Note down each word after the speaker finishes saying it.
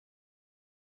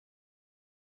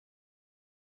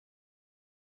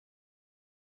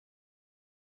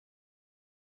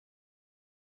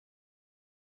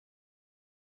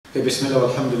بسم الله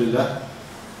والحمد لله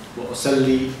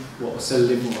وأصلي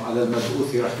وأسلم على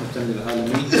المبعوث رحمة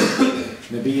للعالمين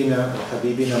نبينا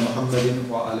وحبيبنا محمد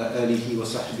وعلى آله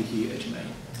وصحبه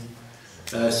أجمعين.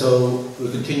 So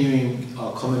we're continuing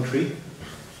our commentary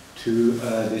to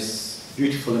this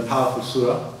beautiful and powerful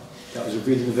surah that was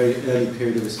revealed in the very early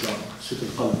period of Islam, Surah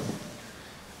Al-Qalam.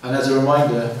 And as a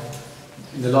reminder,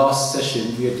 in the last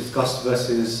session we had discussed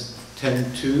verses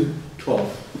 10 to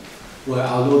 12, where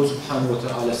our Lord subhanahu wa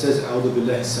ta'ala says, أعوذ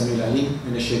بالله السميع العليم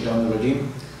من الشيطان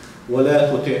الرجيم ولا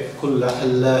تطع كل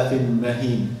حلاف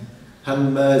مهين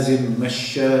هماز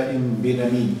مشاء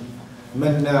بنميم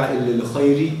مناع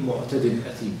للخير معتد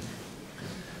أثيم.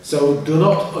 So do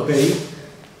not obey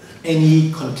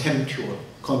any contemptuous,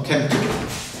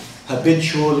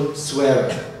 habitual swearer,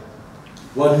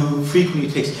 one who frequently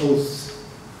takes oaths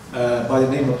by the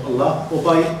name of Allah or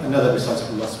by another besides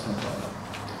Allah subhanahu wa ta'ala.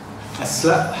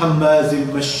 Hammazim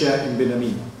masha'in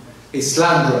binamim, a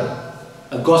slanderer,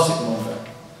 a gossip monger.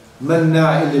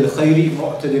 Manna'il lil khayri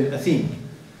mu'tadin athim,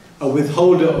 a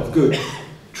withholder of good,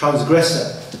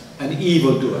 transgressor, an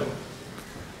evildoer.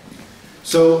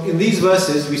 So in these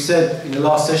verses we said in the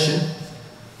last session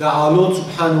that our Lord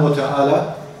subhanahu wa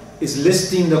ta'ala is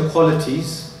listing the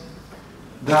qualities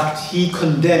that He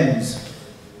condemns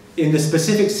in the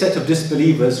specific set of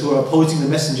disbelievers who are opposing the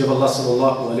Messenger of Allah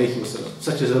sallallahu alayhi wa sallam,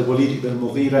 such as Al-Walid ibn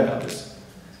Mughira and others.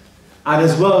 And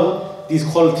as well, these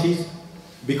qualities,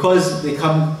 because they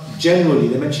come generally,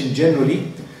 they mention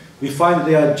generally, we find that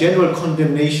they are general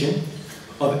condemnation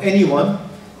of anyone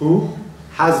who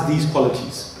has these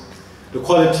qualities. The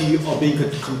quality of being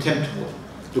contemptible,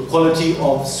 the quality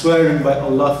of swearing by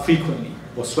Allah frequently,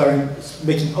 or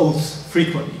making oaths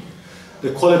frequently,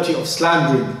 the quality of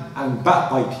slandering and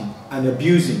backbiting and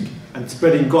abusing and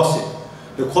spreading gossip,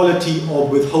 the quality of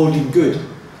withholding good,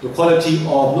 the quality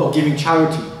of not giving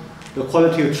charity, the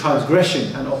quality of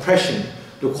transgression and oppression,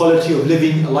 the quality of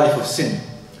living a life of sin.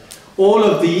 All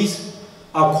of these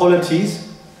are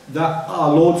qualities that our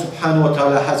Lord subhanahu wa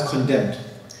ta'ala has condemned.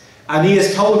 And He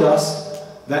has told us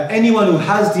that anyone who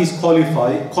has these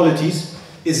qualities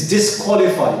is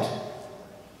disqualified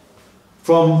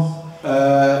from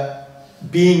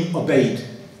being obeyed.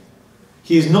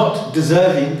 He is not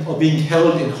deserving of being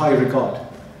held in high regard.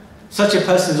 Such a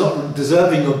person is not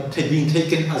deserving of being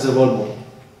taken as a role model.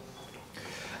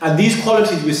 And these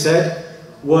qualities, we said,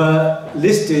 were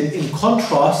listed in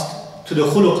contrast to the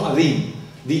khuluq `azim,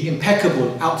 the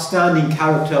impeccable, outstanding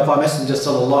character of our Messenger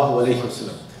sallallahu alayhi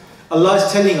wasallam. Allah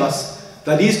is telling us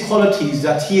that these qualities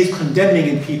that He is condemning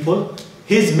in people,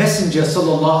 His Messenger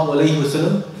sallallahu alayhi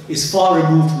wasallam is far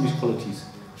removed from these qualities.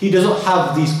 He does not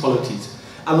have these qualities.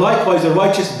 And likewise, the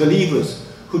righteous believers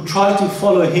who try to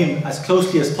follow Him as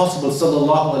closely as possible,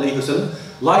 sallallahu alayhi wasallam,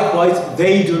 likewise,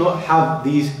 they do not have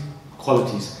these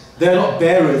qualities. They are not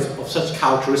bearers of such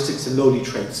characteristics and lowly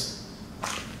traits.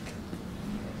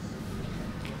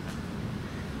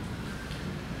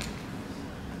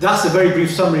 That's a very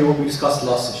brief summary of what we discussed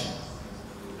last session.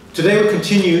 Today we'll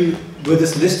continue with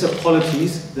this list of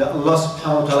qualities that Allah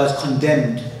subhanahu wa ta'ala has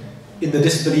condemned in the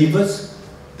disbelievers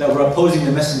that were opposing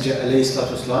the Messenger alayhi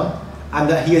salatu wasalam, and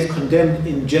that He has condemned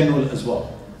in general as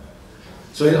well.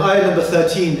 So in ayah number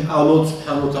 13, our Lord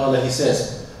subhanahu wa ta'ala, He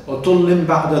says, عُتُلٍّ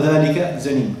بَعْدَ ذَلِكَ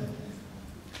زَنِيمٌ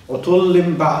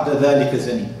عُتُلٍّ بَعْدَ ذَلِكَ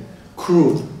زَنِيمٌ,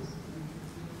 cruel.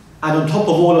 And on top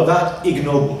of all of that,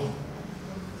 ignoble.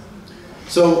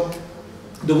 So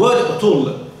the word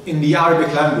utul in the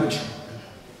Arabic language,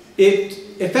 it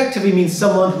effectively means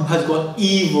someone who has got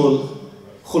evil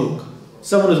khulq,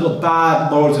 someone who's got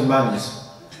bad morals and manners,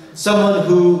 someone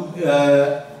who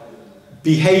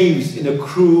behaves in a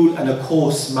cruel and a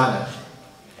coarse manner.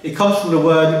 It comes from the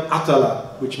word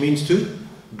atala, which means to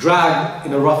drag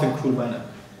in a rough and cruel manner.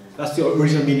 That's the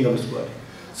original meaning of this word.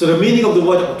 So the meaning of the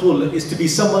word atul is to be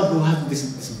someone who has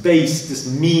this base, this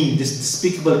mean, this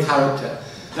despicable character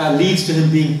that leads to him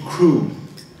being cruel,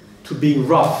 to being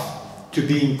rough, to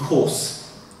being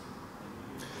coarse.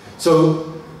 So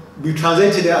we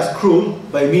translated it as cruel,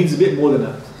 but it means a bit more than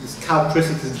that. This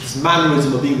characteristic, this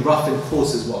mannerism of being rough and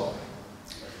coarse as well.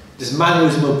 This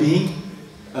mannerism of being,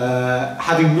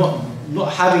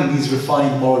 not having these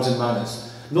refined morals and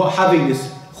manners, not having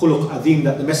this khuluq `azim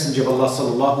that the Messenger of Allah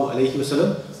sallallahu alayhi wa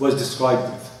sallam was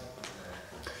described with.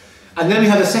 And then we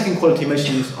have the second quality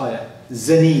mentioned in this ayah,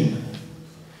 zaneem.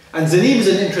 And zaneem is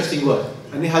an interesting word,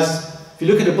 and it has, if you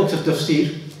look at the books of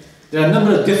tafsir, there are a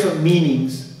number of different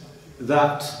meanings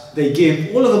that they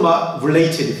give. All of them are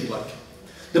related, if you like.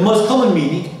 The most common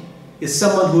meaning is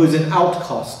someone who is an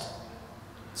outcast,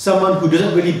 someone who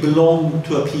doesn't really belong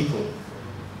to a people,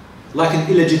 like an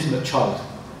illegitimate child.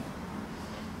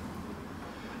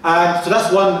 And so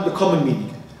that's one, the common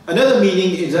meaning. Another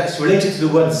meaning is actually related to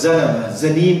the word zanama.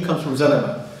 Zanim comes from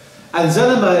zanama. And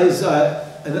zanama is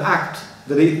an act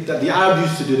that the Arabs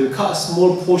used to do. They would cut a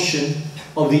small portion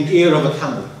of the ear of a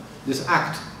camel. This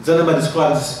act, zanama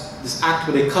describes this act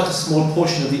where they cut a small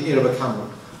portion of the ear of a camel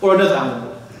or another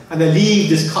animal. And they leave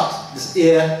this cut, this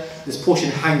ear, this portion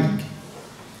hanging.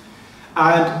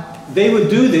 And they would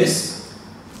do this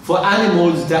for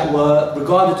animals that were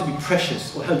regarded to be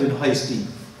precious or held in high esteem.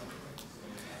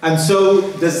 And so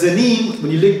the zanim,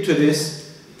 when you link to this,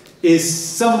 is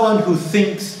someone who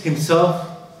thinks himself,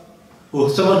 or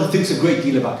someone who thinks a great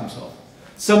deal about himself.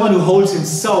 Someone who holds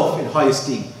himself in high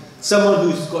esteem. Someone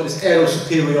who's got this air of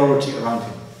superiority around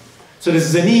him. So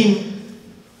this zanim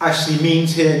actually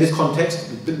means here in this context,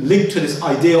 linked to this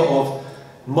idea of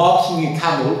marking a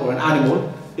camel or an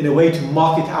animal in a way to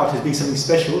mark it out as being something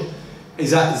special,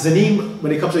 is that zanim,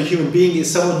 when it comes to a human being,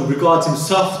 is someone who regards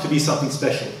himself to be something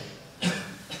special.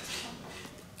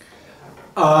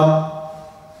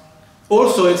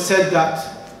 Also, it's said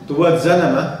that the word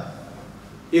zanama,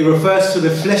 it refers to the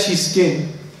fleshy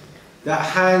skin that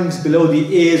hangs below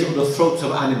the ears or the throats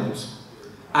of animals.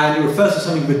 And it refers to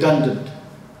something redundant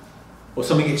or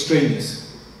something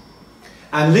extraneous.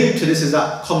 And linked to this is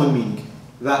that common meaning,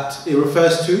 that it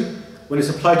refers to, when it's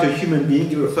applied to a human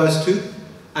being, it refers to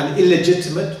an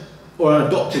illegitimate or an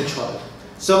adopted child.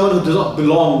 Someone who does not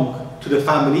belong to the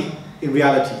family in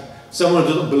reality. Someone who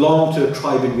does not belong to a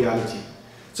tribe in reality.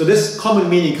 So this common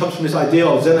meaning comes from this idea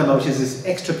of zanama, which is this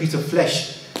extra piece of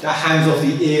flesh that hangs off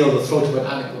the ear or the throat of an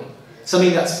animal.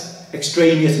 Something that's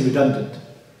extraneous and redundant.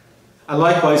 And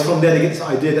likewise, from there they get this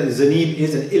idea that the zanim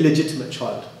is an illegitimate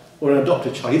child or an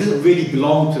adopted child. He doesn't really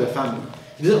belong to the family.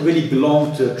 He doesn't really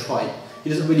belong to a tribe. He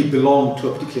doesn't really belong to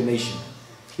a particular nation.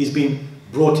 He's been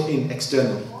brought in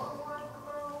externally.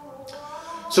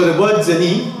 So the word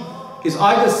zanim is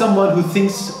either someone who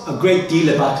thinks a great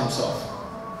deal about himself,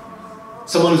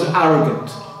 someone who's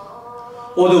arrogant,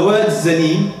 or the word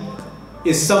zanim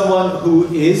is someone who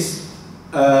is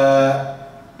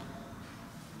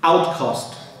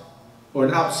outcast, or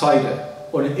an outsider,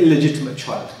 or an illegitimate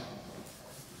child.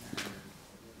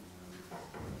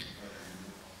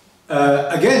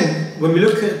 Again, when we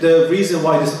look at the reason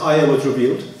why this ayah was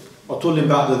revealed, or told him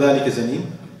about the ذَلِكَ zanim,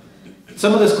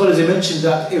 some of the scholars have mentioned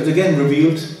that it was again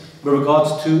revealed with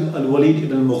regards to Al-Walid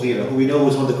ibn al-Mughira, who we know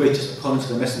was one of the greatest opponents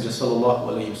of the Messenger sallallahu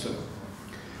alayhi wasallam.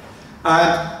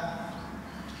 And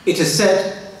it is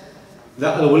said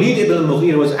that Al-Walid ibn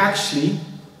al-Mughira was actually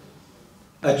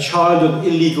a child of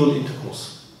illegal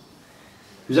intercourse.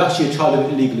 He was actually a child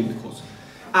of illegal intercourse.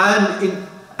 And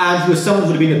he was someone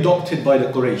who had been adopted by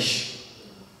the Quraysh.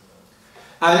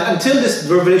 And until this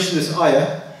revelation, this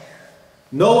ayah,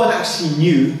 no one actually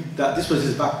knew that this was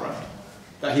his background,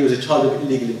 that he was a child of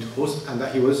illegal intercourse and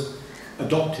that he was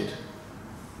adopted,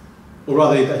 or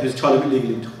rather that he was a child of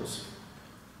illegal intercourse.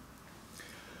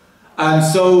 And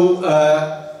so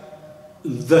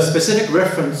the specific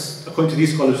reference, according to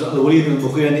these scholars, Al-Walid ibn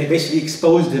al-Mughira, and it basically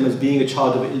exposed him as being a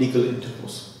child of illegal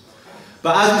intercourse.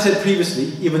 But as we said previously,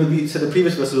 even we said the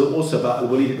previous verses were also about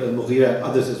Al-Walid ibn al-Mughira and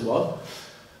others as well,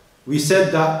 we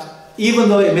said that even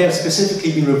though it may have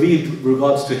specifically been revealed with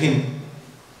regards to him,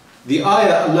 the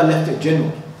ayah, Allah left it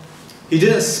general. He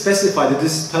didn't specify that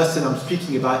this person I'm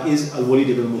speaking about is Al-Walid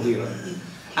ibn al-Mughira.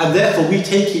 And therefore we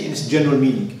take it in its general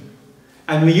meaning.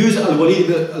 And we use Al-Walid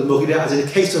ibn al-Mughira as a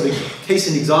case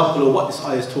and example of what this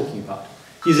ayah is talking about.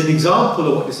 He's an example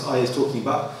of what this ayah is talking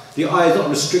about. The ayah is not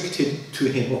restricted to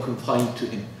him or confined to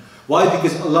him. Why?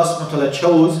 Because Allah subhanahu wa ta'ala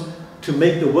chose to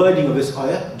make the wording of this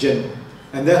ayah general.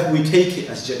 And therefore we take it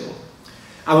as general.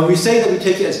 And when we say that we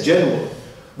take it as general,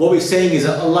 what we're saying is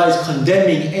that Allah is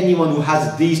condemning anyone who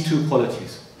has these two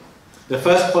qualities. The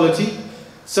first quality,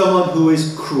 someone who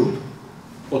is cruel,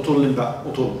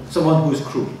 someone who is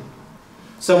cruel,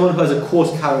 someone who has a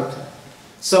coarse character,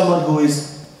 someone who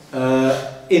is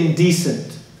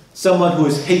indecent, someone who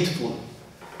is hateful,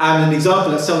 and an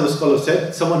example that some of the scholars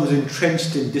said, someone who's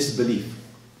entrenched in disbelief,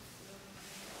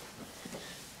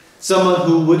 someone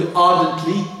who would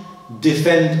ardently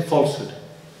defend falsehood,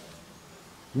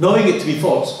 knowing it to be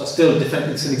false, but still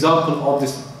defend. It's an example of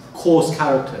this coarse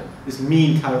character, this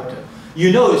mean character.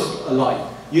 You know it's a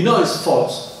lie, you know it's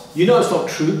false, you know it's not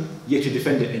true, yet you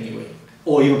defend it anyway,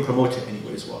 or even promote it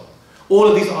anyway as well. All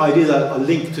of these ideas are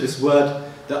linked to this word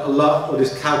that Allah, or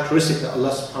this characteristic that Allah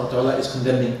subhanahu wa ta'ala is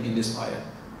condemning in this ayah.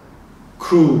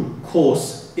 Cruel,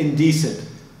 coarse, indecent,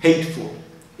 hateful,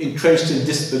 entrenched in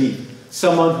disbelief,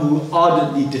 someone who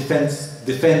ardently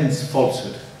defends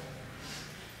falsehood.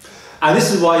 And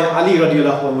this is why Ali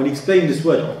radiallahu anhu, when he explained this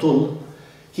word, atul,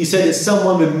 he said it's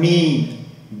someone with mean,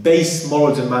 base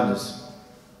morals and manners.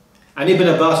 And Ibn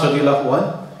Abbas radiallahu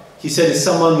anh, he said is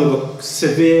someone with a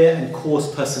severe and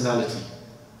coarse personality.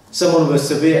 Someone with a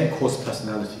severe and coarse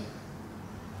personality.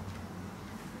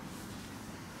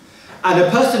 And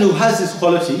a person who has this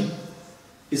quality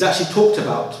is actually talked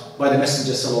about by the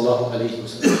Messenger sallallahu alayhi wa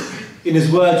sallam in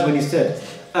his words when he said,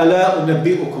 "Allāh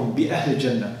unabbi'ukum bi ahli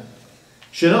jannah."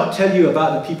 Shall not tell you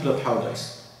about the people of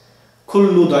paradise.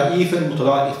 Kullu da'ifin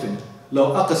mutara'ifin,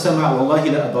 law aqsama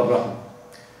wallahi la abarrahu.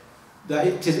 That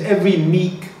it is every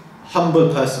meek,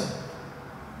 humble person.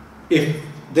 If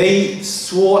they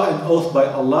swore an oath by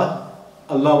Allah,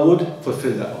 Allah would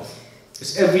fulfill that oath.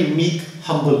 It's every meek,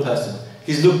 humble person.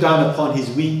 He's looked down upon, he's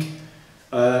weak,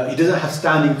 he doesn't have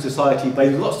standing in society, but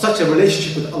he's got such a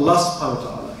relationship with Allah subhanahu wa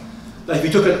ta'ala that if he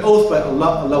took an oath by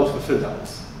Allah, Allah would fulfill that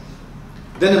oath.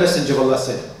 Then the Messenger of Allah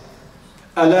said,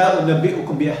 "Allāh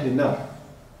unabbi'ukum bi ahli nar."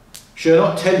 Shall I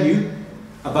not tell you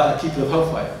about the people of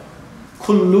hellfire?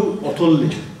 Kullu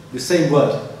utulli, the same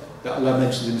word that Allah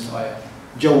mentions in this ayah.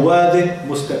 Jawadin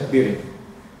mustakbirin.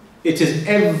 It is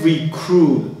every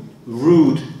cruel,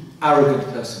 rude,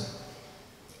 arrogant person.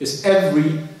 It's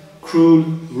every cruel,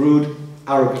 rude,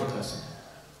 arrogant person.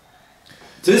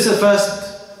 So this is the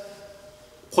first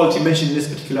quality mentioned in this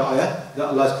particular ayah that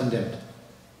Allah has condemned.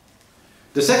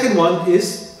 The second one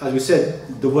is, as we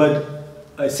said, the word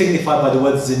signified by the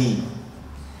word zanim.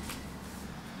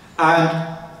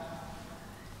 And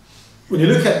when you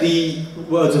look at the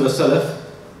words of the Salaf,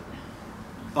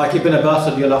 like Ibn Abbas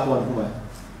radiallahu anhu,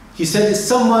 he said it's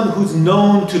someone who's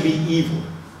known to be evil.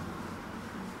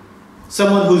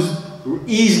 Someone who's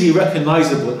easily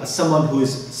recognizable as someone who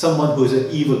is an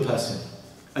evil person,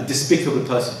 a despicable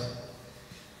person.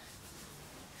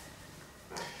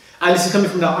 And this is coming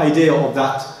from that idea of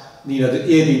that, you know, the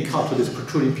ear being cut with this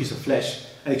protruding piece of flesh,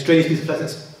 an extraneous piece of flesh that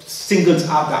singles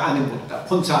out that animal, that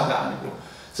points out that animal.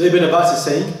 So Ibn Abbas is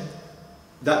saying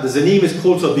that the zanim is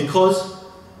called so because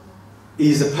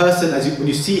he is a person, when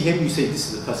you see him, you say,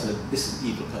 this is a person, this is an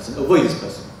evil person, avoid this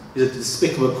person. He's a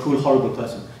despicable, cruel, horrible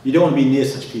person. You don't want to be near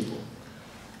such people.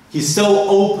 He's so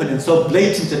open and so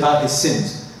blatant about his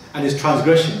sins and his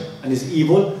transgression and his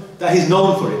evil that he's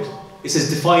known for it. It's his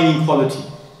defining quality.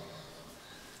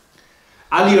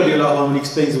 Ali radiallahu anhu, when he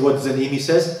explains the word zanim, he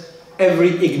says,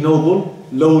 every ignoble,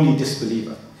 lowly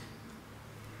disbeliever.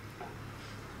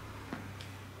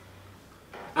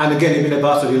 And again, Ibn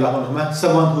Abbas radiallahu anhu,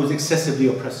 someone who is excessively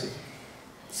oppressive.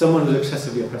 Someone who is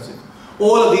excessively oppressive.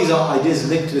 All of these are ideas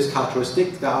linked to this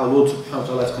characteristic that our Lord subhanahu wa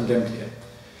ta'ala has condemned here.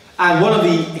 And one of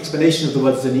the explanations of the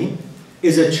word zanim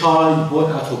is a child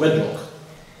born out of wedlock,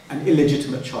 an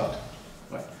illegitimate child.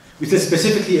 Right? We said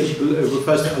specifically it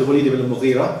refers to Al-Walid ibn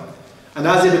al-Mughira. And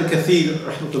as Ibn Kathir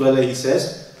rahmatullah alayhi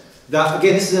says, that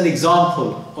again this is an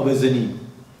example of a zanim.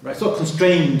 Right? It's not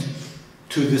constrained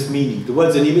to this meaning. The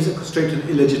word zanim isn't constrained to an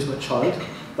illegitimate child,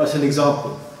 but it's an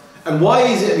example. And why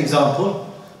is it an example?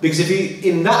 Because if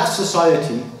you, in that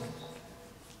society,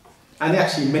 and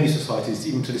actually in many societies,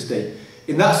 even to this day,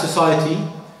 in that society,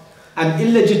 an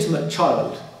illegitimate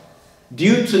child,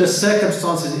 due to the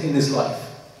circumstances in his life,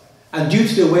 and due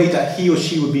to the way that he or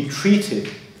she would be treated,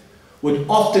 would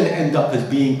often end up as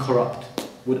being corrupt,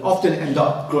 would often end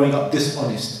up growing up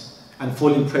dishonest, and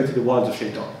falling prey to the wiles of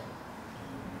shaitan.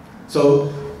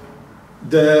 So,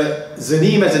 the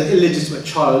zanim as an illegitimate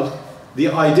child, the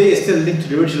idea is still linked to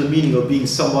the original meaning of being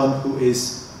someone who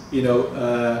is, you know,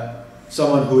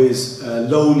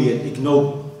 lowly and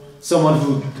ignoble, someone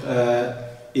who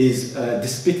is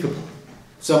despicable,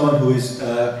 someone who is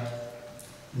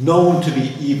known to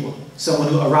be evil, someone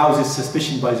who arouses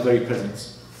suspicion by his very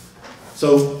presence.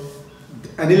 So,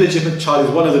 an illegitimate child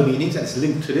is one of the meanings, and it's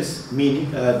linked to this meaning,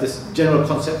 this general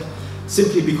concept,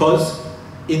 simply because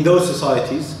in those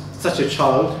societies, such a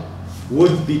child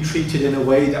would be treated in a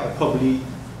way that would probably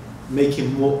make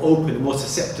him more open, more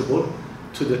susceptible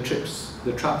to the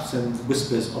traps and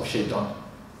whispers of shaitan.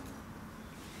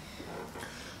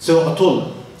 So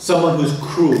atul, someone who's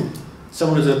cruel,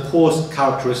 someone who's a coarse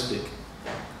characteristic,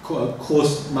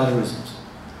 coarse mannerisms,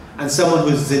 and someone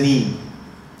who's zanim,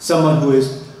 someone who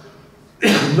is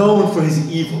known for his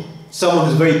evil, someone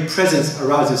whose very presence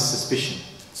arouses suspicion,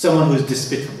 someone who is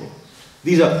despicable.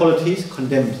 These are qualities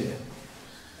condemned here.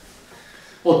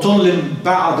 عُتُلٍ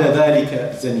بَعْدَ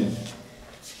ذَلِكَ زَنِيمٍ.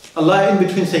 Allah, in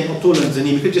between saying utul and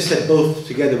zanim, you could just say both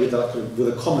together with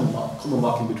a common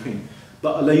mark in between.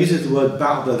 But Allah uses the word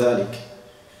بَعْدَ ذَلِكَ.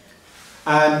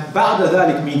 And بَعْدَ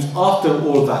ذَلِكَ means after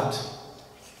all that,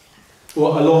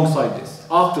 or alongside this,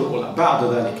 after all that, بَعْدَ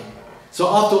ذَلِكَ. So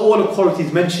after all the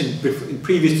qualities mentioned in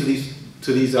previous to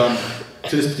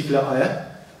this particular ayah,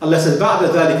 Allah says بَعْدَ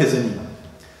ذَلِكَ زَنِيمٍ.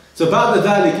 So ba'da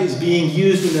dhalik is being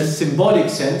used in a symbolic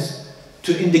sense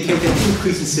to indicate an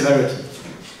increase in severity.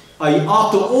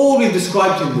 After all we've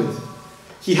described him with,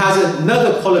 he has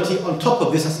another quality on top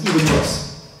of this that's even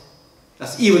worse.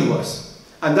 That's even worse.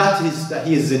 And that is that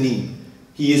he is zanim.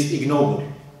 He is ignoble.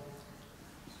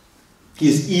 He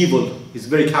is evil. His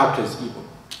very character is evil.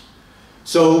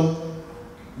 So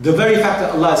the very fact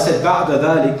that Allah said ba'da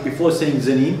dhalik before saying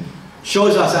zanim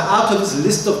shows us that out of this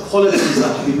list of qualities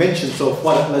that we mentioned so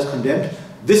far that Allah has condemned,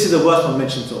 this is the worst one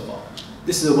mentioned so far.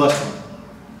 This is the worst one.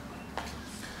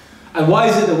 And why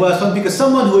is it the worst one? Because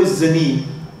someone who is zanim,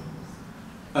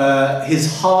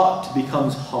 his heart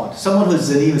becomes hard. Someone who is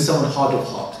zanim is someone hard of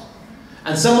heart.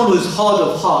 And someone who is hard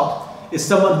of heart is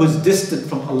someone who is distant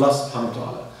from Allah subhanahu wa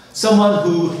ta'ala. Someone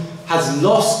who has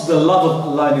lost the love of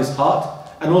Allah in his heart,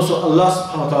 and also Allah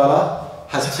subhanahu wa ta'ala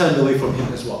has turned away from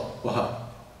him as well.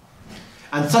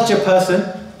 And such a person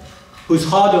who's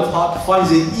hard of heart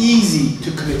finds it easy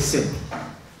to commit sin.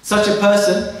 Such a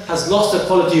person has lost the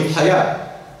quality of haya,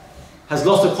 has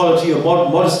lost the quality of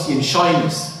modesty and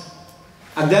shyness,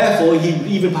 and therefore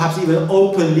he perhaps even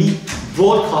openly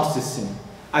broadcasts his sin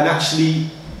and actually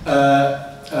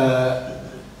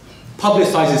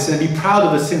publicizes sin and be proud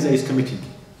of the sins that he's committing.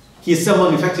 He is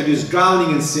someone effectively who's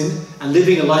drowning in sin and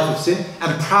living a life of sin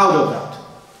and proud of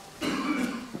that.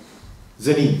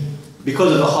 Zanim,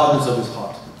 because of the hardness of his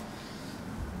heart.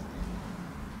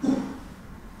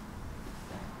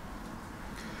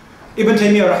 Ibn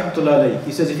Taymiyyah rahmatullah alayhi,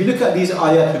 he says, if you look at these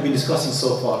ayat we've been discussing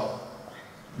so far,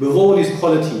 with all these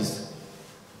qualities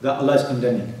that Allah is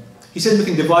condemning, he says we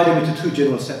can divide them into two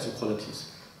general sets of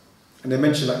qualities. And they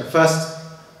mention like the first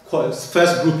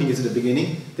grouping is at the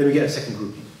beginning, then we get a second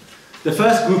grouping. The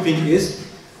first grouping is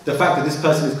the fact that this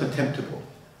person is contemptible,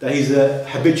 that he's a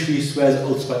habitually swears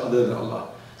oaths by other than Allah,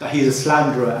 that he is a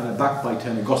slanderer and a backbiter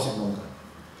and a gossip monger.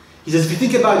 He says if you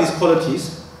think about these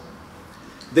qualities,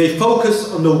 they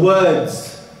focus on the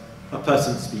words a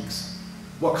person speaks,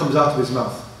 what comes out of his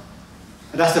mouth.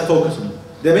 And that's the focus on it.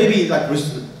 There may be like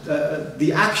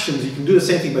the actions, you can do the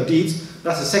same thing but deeds,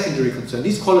 that's a secondary concern.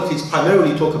 These qualities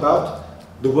primarily talk about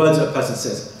the words that a person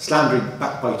says, slandering,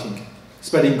 backbiting,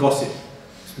 spreading gossip,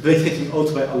 taking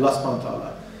oaths by Allah subhanahu wa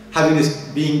ta'ala, having this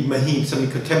being maheen,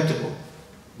 something contemptible,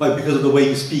 because of the way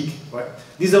you speak. Right?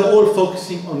 These are all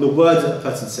focusing on the words that a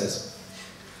person says.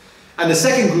 And the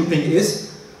second grouping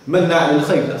is mannā'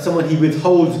 lil-khayr, someone who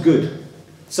withholds good,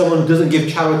 someone who doesn't give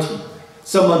charity,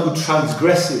 someone who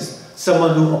transgresses,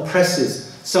 someone who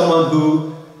oppresses, someone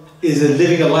who is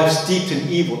living a life steeped in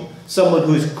evil, someone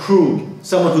who is cruel,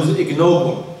 someone who's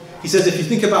ignoble. He says if you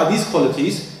think about these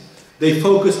qualities, they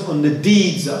focus on the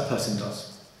deeds that a person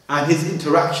does and his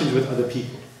interactions with other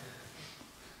people,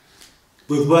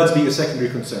 with words being a secondary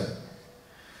concern.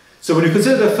 So when you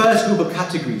consider the first group of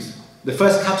categories, the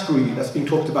first category that's being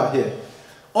talked about here,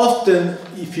 often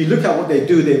if you look at what they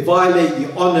do, they violate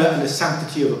the honor and the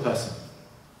sanctity of a person.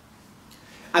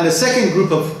 And the second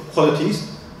group of qualities,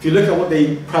 if you look at what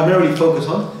they primarily focus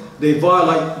on, they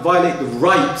violate the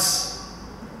rights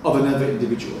of another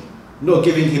individual, not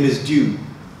giving him his due,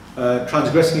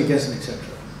 transgressing against him, etc.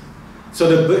 So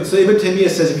Ibn Taymiyyah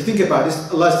says, if you think about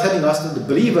this, Allah is telling us that the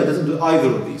believer doesn't do either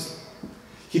of these.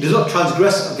 He does not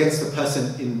transgress against the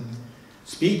person in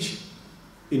speech,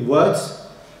 in words,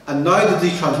 and neither does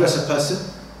he transgress a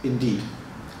person in deed.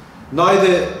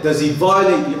 Neither does he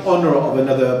violate the honor of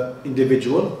another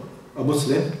individual, a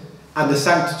Muslim, and the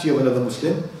sanctity of another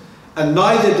Muslim, and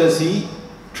neither does he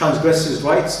transgress his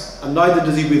rights, and neither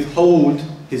does he withhold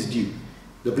his due.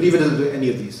 The believer doesn't do any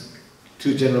of these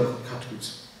two general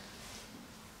categories.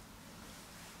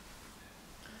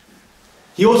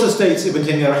 He also states, Ibn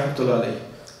Taymiyyah rahmatullah alayhi,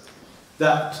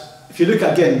 that if you look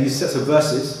again these sets of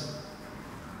verses,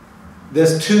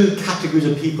 there's two categories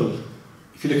of people,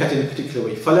 if you look at it in a particular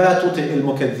way. فَلَا تُطِعِ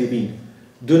الْمُكَذِّبِينَ,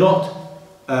 do not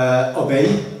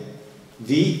obey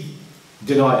the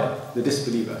denier, the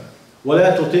disbeliever.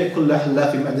 وَلَا تُطِعْ كُلَّ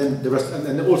حَلَّافٍ, and then the rest, and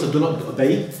then also do not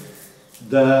obey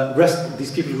the rest of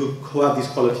these people who have these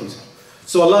qualities.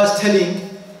 So Allah is telling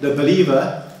the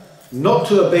believer not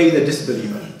to obey the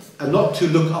disbeliever, and not to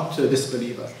look up to the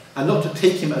disbeliever, and not to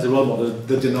take him as a role model,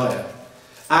 the denier,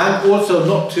 and also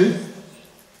not to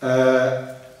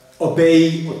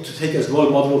obey or to take as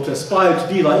role model or to aspire to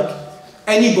be like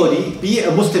anybody, be it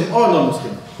a Muslim or a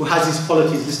non-Muslim, who has these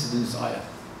qualities listed in this ayah.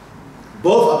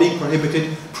 Both are being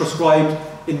prohibited, prescribed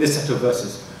in this set of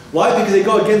verses. Why? Because they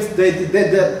go against, they're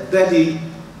the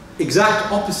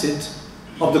exact opposite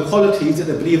of the qualities that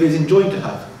the believer is enjoined to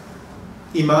have.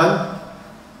 Iman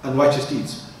and righteous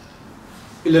deeds.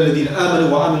 إِلَّا الَّذِينَ آمَنُوا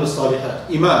وَعَمِلُوا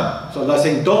الصَّالِحَاتِ. Iman. So Allah is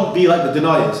saying, don't be like the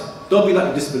deniers. Don't be like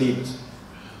the disbelievers.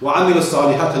 وَعَمِلُوا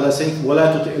الصَّالِحَاتِ, Allah saying,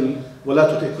 وَلَا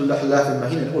تُطِعْ كُلَّ حَلَّافٍ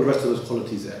مَهِينٍ, and all the rest of those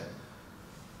qualities there.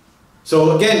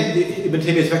 So again, Ibn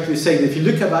Taymiyyah is effectively saying that if you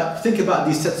think about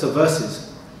these sets of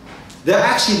verses, they're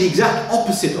actually the exact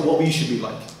opposite of what we should be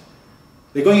like.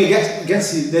 They're going they're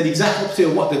the exact opposite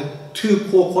of what the two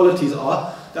core qualities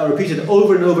are that are repeated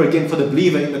over and over again for the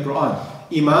believer in the Quran: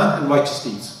 Iman and righteous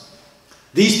deeds.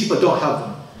 These people don't have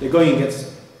them. They're going against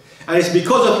them. And it's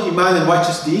because of Iman and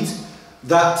righteous deeds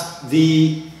that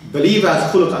the believer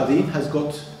has khuluq adhim, has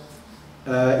got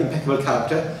impeccable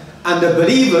character, and the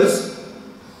believers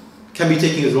can be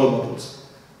taken as role models.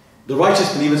 The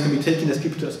righteous believers can be taken as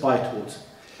people to aspire towards.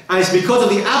 And it's because of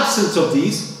the absence of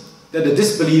these that the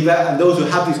disbeliever and those who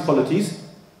have these qualities,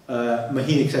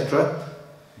 mahin, etc.,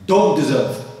 don't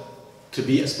deserve to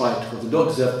be aspired towards, and don't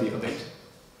deserve to be obeyed,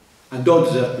 and don't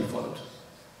deserve to be followed.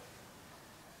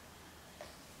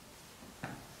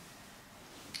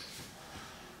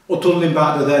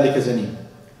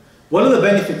 One of the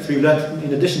benefits we've learned,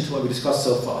 in addition to what we discussed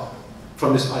so far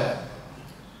from this ayah,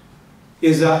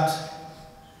 is that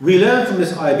we learn from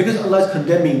this ayah, because Allah is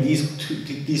condemning these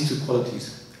two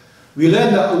qualities, we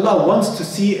learn that Allah wants to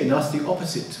see in us the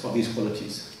opposite of these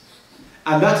qualities.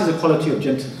 And that is a quality of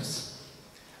gentleness.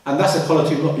 And that's a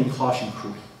quality of not being harsh and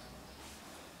cruel.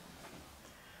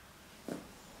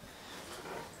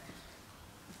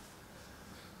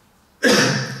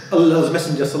 Allah's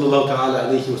Messenger sallallahu ta'ala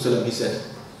alayhi wa sallam, he said,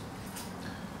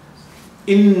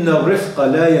 إِنَّ الرِّفْقَ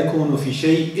لَا يَكُونُ فِي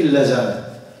شَيْءٍ إِلَّا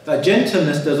زَانَ. That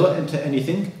gentleness does not enter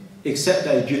anything except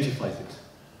that it beautifies it,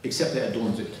 except that it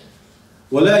adorns it.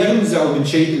 وَلَا يُنْزَعُ مِنْ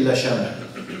شَيْءٍ إِلَّا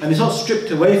شَانَ. And it's not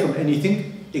stripped away from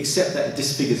anything except that it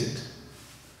disfigures it.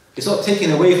 It's not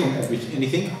taken away from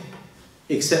anything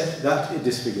except that it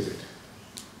disfigures it.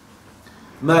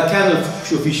 مَا كَانَ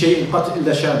الْفُحْشُ فِي شَيْءٍ قَطْ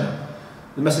إِلَّا شَانَ.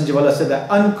 The Messenger of Allah said that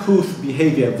uncouth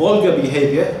behavior, vulgar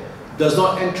behavior, does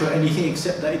not enter anything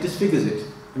except that it disfigures it.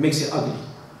 It makes it ugly.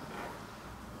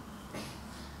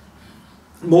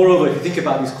 Moreover, if you think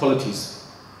about these qualities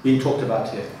being talked about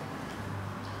here,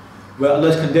 where Allah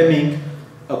is condemning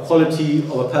a quality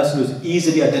of a person who is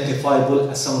easily identifiable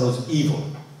as someone who is evil,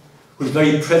 whose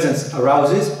very presence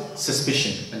arouses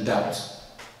suspicion and doubt.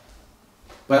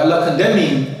 By Allah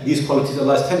condemning these qualities,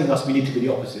 Allah is telling us we need to be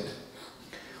the opposite.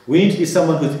 We need to be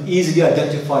someone who is easily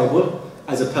identifiable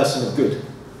as a person of good.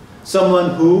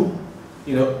 Someone who,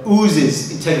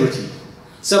 oozes integrity.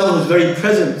 Someone whose very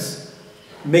presence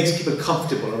makes people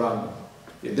comfortable around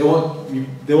them. They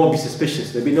won't be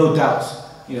suspicious. There'll be no doubts.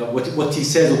 What he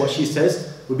says or what she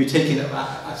says will be taken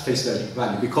at face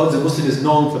value, because the Muslim is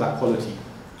known for that quality.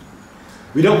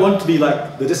 We don't want to be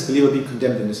like the disbeliever being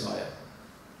condemned in this ayah.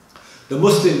 The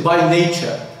Muslim by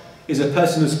nature is a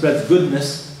person who spreads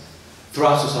goodness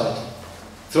throughout society,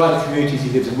 throughout the communities he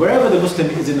lives in. Wherever the Muslim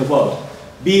is in the world,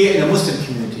 be it in a Muslim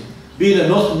community, be it in a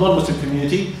non-Muslim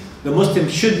community, the Muslim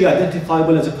should be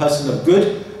identifiable as a person of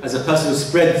good, as a person who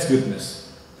spreads goodness.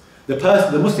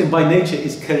 The Muslim by nature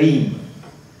is kareem.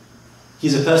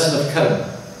 He's a person of karam,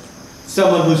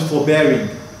 someone who's forbearing,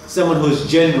 someone who is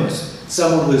generous,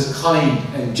 someone who is kind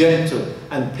and gentle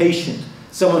and patient,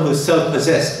 someone who is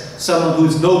self-possessed, someone who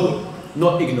is noble,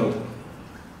 not ignoble.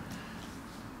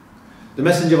 The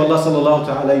Messenger of Allah sallallahu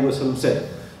alayhi wa sallam said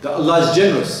that Allah is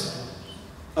generous.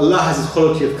 Allah has His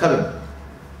quality of karam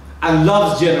and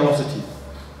loves generosity.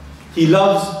 He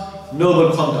loves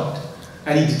noble conduct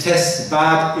and He detests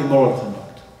bad, immoral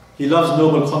conduct. He loves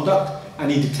noble conduct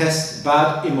and He detests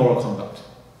bad, immoral conduct.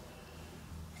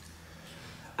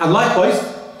 And likewise,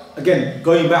 again,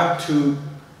 going back to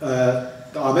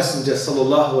our Messenger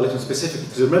sallallahu alayhi wa sallam specifically,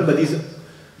 because remember,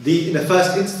 in the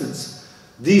first instance,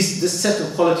 this set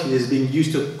of qualities is being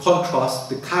used to contrast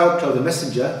the character of the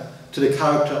Messenger to the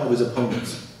character of his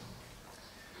opponents.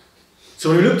 So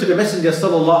when we look to the Messenger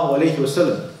sallallahu alayhi wa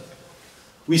sallam,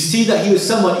 we see that he was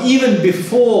someone, even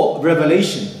before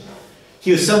revelation,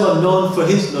 he was someone known for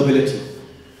his nobility,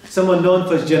 someone known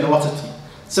for his generosity,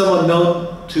 someone known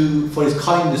for his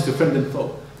kindness to friend and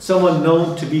foe, someone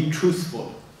known to be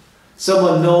truthful,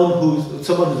 someone whose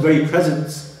very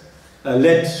presence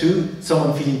led to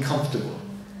someone feeling comfortable,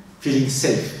 feeling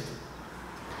safe.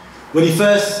 When he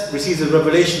first receives the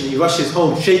revelation, he rushes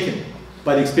home shaken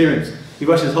by the experience. He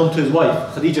rushes home to his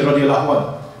wife, Khadija radiallahu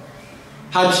anha.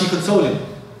 How did she console him?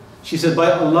 She said,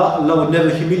 by Allah, Allah would never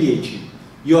humiliate you.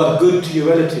 You are good to your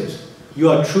relatives. You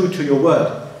are true to your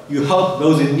word. You help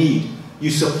those in need. You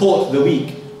support the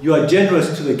weak. You are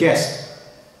generous to the guest.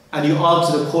 And you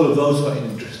answer the call of those who are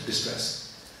in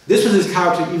distress. This was his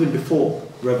character even before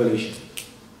revelation.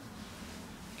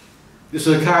 This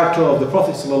was the character of the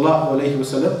Prophet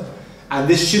ﷺ, And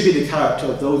this should be the character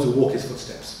of those who walk his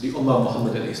footsteps, the Ummah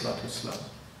Muhammad alayhi salatu wasalam.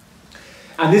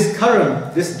 And this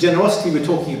karam, this generosity we're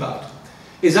talking about,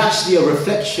 is actually a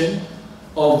reflection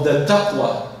of the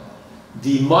taqwa,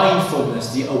 the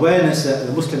mindfulness, the awareness that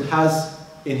the Muslim has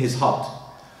in his heart.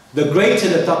 The greater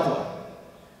the taqwa,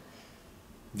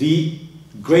 the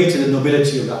greater the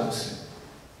nobility of that Muslim.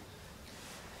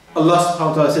 Allah subhanahu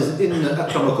wa ta'ala says, Inna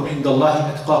akramakum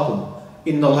indallahi atqakum,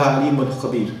 inna Allah alimun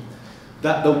khabir.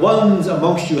 That the ones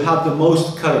amongst you have the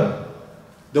most karam.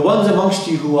 The ones amongst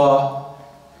you who are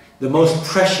the most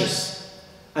precious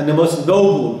and the most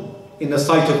noble in the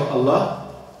sight of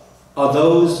Allah are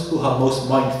those who are most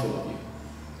mindful of you.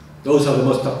 Those who are the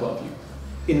most taqwa of you.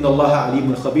 Inna Allah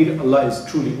alimun khabir. Allah is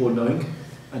truly all-knowing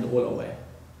and all-aware.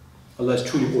 Allah is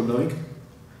truly all-knowing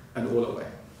and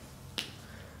all-aware.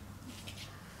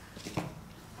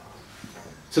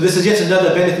 So this is yet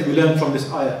another benefit we learn from this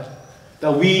ayah,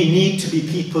 that we need to be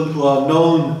people who are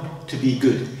known to be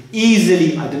good.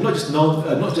 Easily, not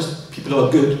just people who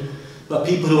are good, but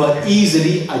people who are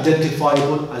easily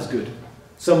identifiable as good.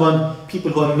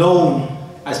 People who are known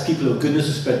as people of goodness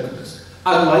who spread goodness.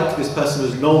 Unlike this person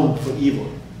who is known for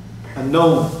evil and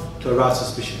known to arouse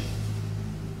suspicion.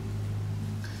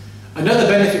 Another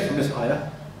benefit from this ayah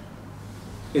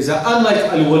is that unlike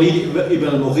Al-Walid ibn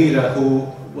al-Mughira,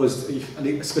 who was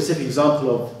a specific example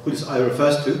of who this ayah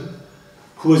refers to,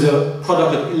 who was a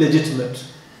product of illegitimate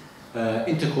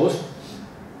intercourse,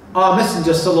 our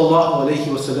Messenger sallallahu alayhi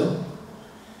wasallam,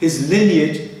 his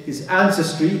lineage, his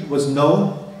ancestry was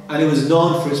known, and it was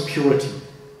known for its purity.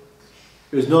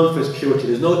 It was known for its purity.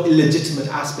 There's no illegitimate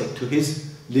aspect to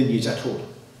his lineage at all.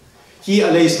 He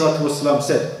alayhi salatu wasallam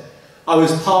said, I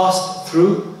was passed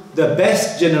through the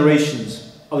best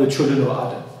generations of the children of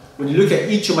Adam. When you look at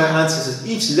each of my ancestors,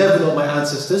 each level of my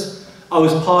ancestors, I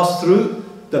was passed through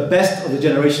the best of the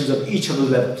generations of each of the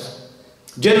levels.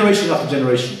 Generation after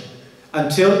generation.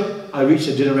 Until I reached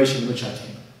the generation in which I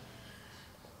came.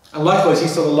 And likewise, he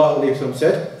sallallahu alayhi wa sallam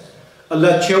said,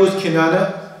 Allah chose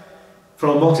Kinana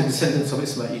from amongst the descendants of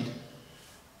Ismail.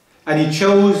 And he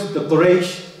chose the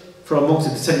Quraysh from amongst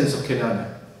the descendants of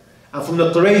Kinana. And from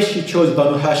the Quraysh he chose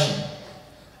Banu Hashim.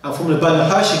 And from the Banu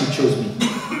Hashim he chose me.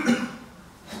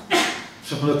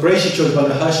 So from the Quraysh he chose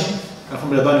Banu Hashim, and from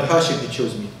the Banu Hashim he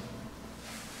chose me.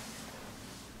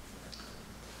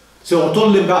 So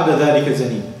عُطُلٍ بَعْدَ ذَلِكَ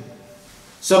زَنِيمٍ.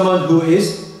 Someone who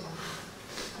is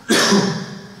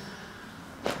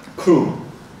cruel.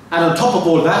 And on top of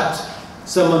all that,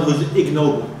 someone who's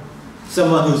ignoble,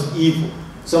 someone who's evil,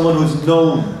 someone who's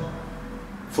known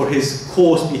for his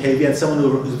coarse behavior, and someone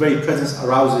whose very presence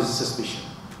arouses suspicion.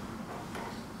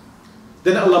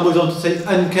 Then Allah moves on to say,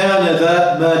 أَنْ كَانَ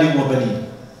ذَا مَالٍ وَبَنِينَ.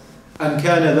 أَنْ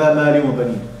كَانَ ذَا مَالٍ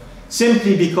وَبَنِينَ.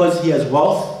 Simply because he has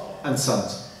wealth and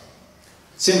sons.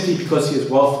 Simply because he has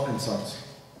wealth and sons.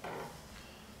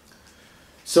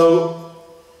 So,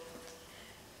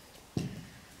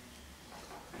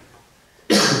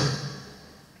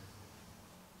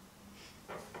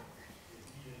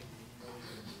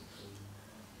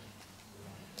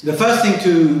 the first thing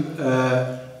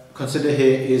to consider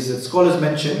here is that scholars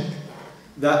mention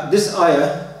that this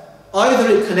ayah,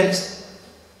 either it connects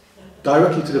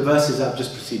directly to the verses that have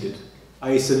just preceded,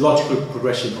 i.e. it's a logical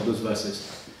progression of those verses.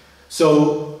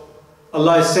 So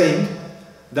Allah is saying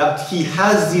that He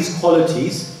has these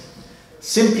qualities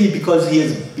simply because He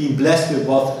has been blessed with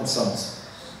wealth and sons.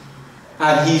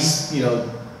 And He's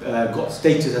got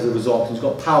status as a result, He's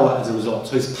got power as a result.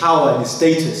 So His power and His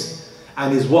status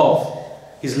and His wealth,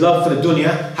 His love for the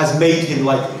dunya has made Him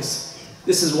like this.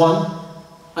 This is one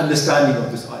understanding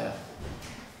of this ayah.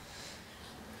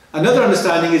 Another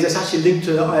understanding is it's actually linked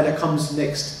to the ayah that comes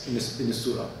next in this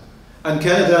surah. أَنْ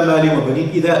كَانَ ذَا مَالٍ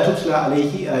وَبَنِينَ إِذَا تُتْلَى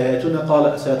عَلَيْهِ آيَاتُنَا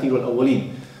قَالَ أَسَاطِيرُ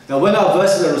الْأَوَّلِينَ. Now when our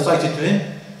verses are recited to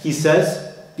him, he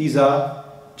says these are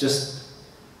just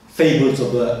fables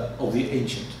of the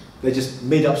ancient. They're just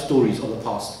made up stories of the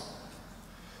past.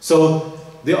 So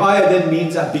the ayah then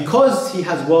means that because he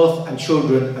has wealth and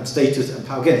children and status and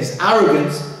power, again his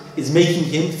arrogance is making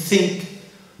him think,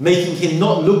 making him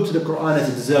not look to the Quran as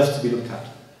it deserves to be looked at.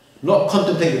 Not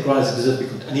contemplate the Quran as it deserves to be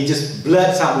contemplated. And he just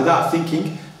blurts out without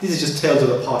thinking, these are just tales of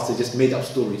the past, they're just made up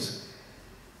stories.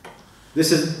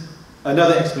 This is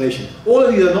another explanation. All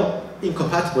of these are not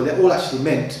incompatible, they're all actually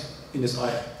meant in this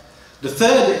ayah. The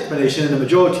third explanation, in the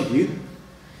majority view,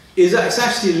 is that it's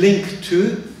actually linked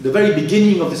to the very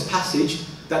beginning of this passage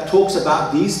that talks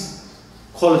about these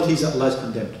qualities that Allah has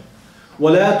condemned.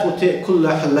 وَلَا تُطِعْ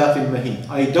كُلَّ حَلَّافٍ مَهِينٍ.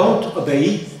 I don't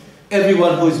obey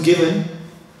everyone who is given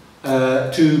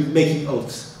to making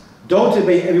oaths. Don't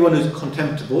obey everyone who is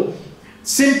contemptible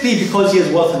simply because he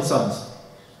has wealth and sons.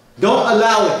 Don't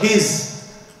allow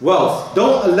his wealth,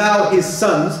 don't allow his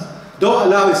sons, don't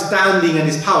allow his standing and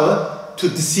his power to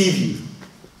deceive you.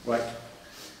 Right?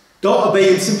 Don't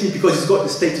obey him simply because he's got the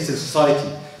status in society.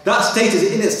 That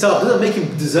status in itself doesn't make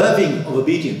him deserving of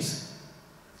obedience.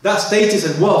 That status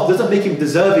and wealth doesn't make him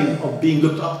deserving of being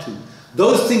looked up to.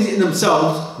 Those things in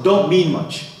themselves don't mean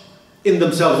much. In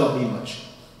themselves don't mean much.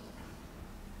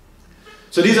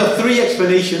 So these are three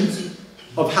explanations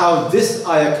of how this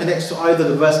ayah connects to either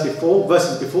the verses before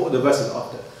or the verses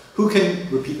after. Who can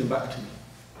repeat them back to me?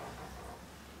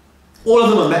 All of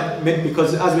them are meant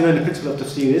because, as we know in the principle of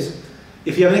tafsir is,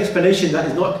 if you have an explanation that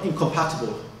is not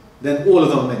incompatible, then all of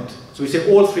them are meant. So we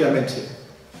say all three are meant here.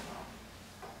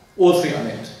 All three are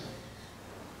meant.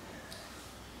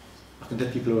 I can tell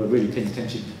people who are really paying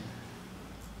attention.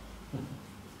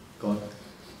 Go on.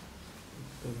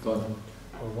 Go on.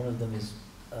 Well, one of them is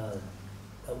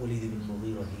Walid ibn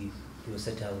Mughira. He was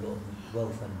said to have a lot of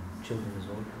wealth and children as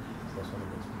well. That's one of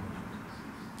the explanations.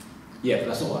 Yeah, but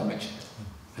that's not what I mentioned.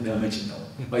 I never mentioned that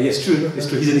one. But yes, true. It's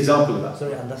true. He's an example of that.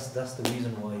 Sorry, and that's the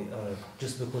reason why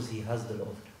just because he has a lot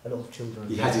of children,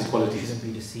 he has his qualities. He shouldn't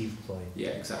be deceived by. Yeah,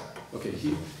 exactly. Okay.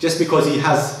 Just because he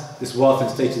has this wealth and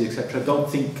status, etc.,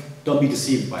 don't be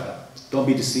deceived by that. Don't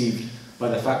be deceived by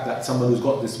the fact that someone who's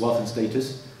got this wealth and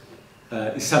status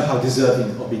is somehow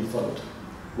deserving of being followed.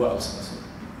 What else can I say?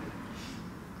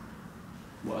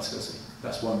 What else can I say?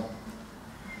 That's one.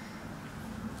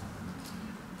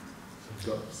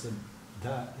 So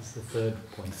that is the third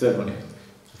point. Third one, yeah.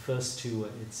 The first two,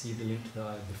 it's either linked to the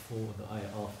ayah before or the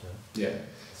ayah after. Yeah.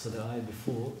 So the ayah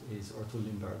before is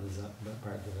Urtullin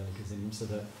ba'da, so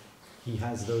that he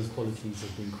has those qualities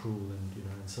of being cruel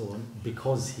and so on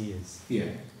because he is. Yeah.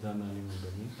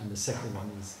 And the second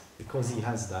one is because he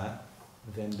has that,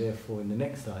 then therefore in the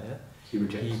next ayah he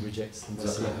rejects the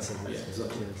Muslims of the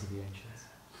ancients.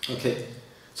 Okay.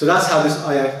 So that's how this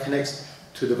ayah connects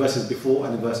to the verses before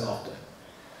and the verse after.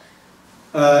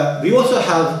 We also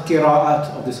have qira'at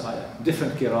of this ayah,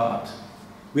 different qira'at.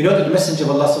 We know that the Messenger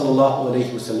of Allah sallallahu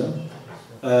alayhi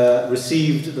wasallam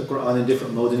received the Quran in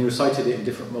different modes and he recited it in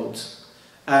different modes.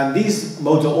 And these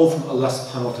modes are all from Allah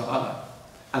subhanahu wa ta'ala.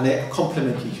 And they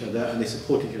complement each other and they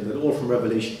support each other. They're all from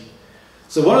revelation.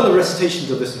 So one of the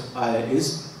recitations of this ayah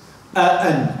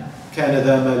is َأَنْ كَانَ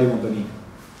ذَا مَالٍ وَبَنِينَ.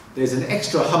 There's an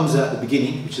extra hamza at the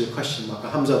beginning, which is a question mark, a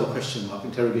hamza of a question mark,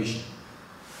 interrogation.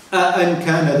 أَأَنْ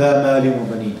كَانَ ذَا مَالٍ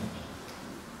وَبَنِينَ.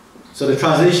 So the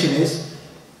translation is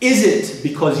it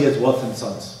because he has wealth and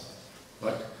sons?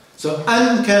 Right. So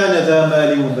أَنْ كَانَ ذَا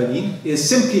مَالٍ وَبَنِينَ is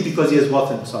simply because he has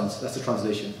wealth and sons. That's the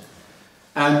translation.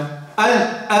 And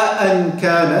أَأَنْ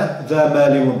كَانَ ذَا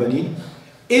مَالٍ وَبَنِينَ,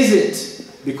 is it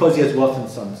because he has wealth and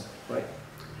sons? Right.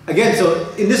 Again,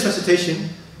 so in this recitation,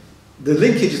 the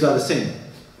linkages are the same.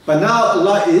 But now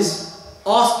Allah is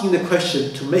asking the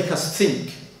question to make us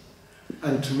think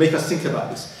and to make us think about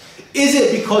this. Is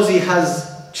it because he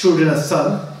has children and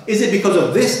son? Is it because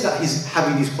of this that he's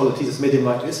having these qualities that's made him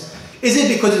like this? Is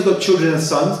it because he's got children and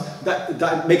sons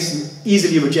that makes him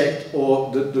easily reject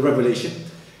or the revelation?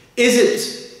 Is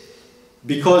it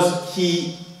because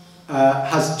he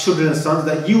has children and sons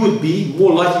that you would be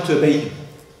more likely to obey him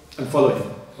and follow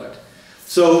him? Right.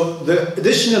 So the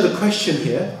addition of the question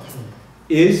here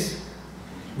is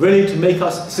really to make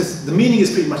us, the meaning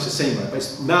is pretty much the same, right?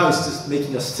 But now it's just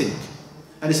making us think.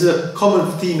 And this is a common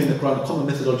theme in the Quran, a common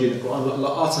methodology in the Quran.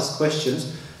 Allah asks us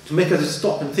questions to make us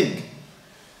stop and think.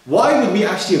 Why would we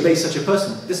actually obey such a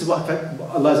person? This is what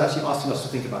Allah is actually asking us to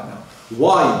think about now.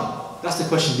 Why? That's the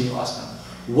question being asked now.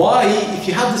 Why, if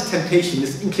you have this temptation,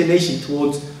 this inclination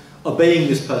towards obeying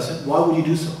this person, why would you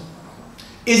do so?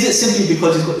 Is it simply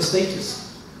because he's got the status?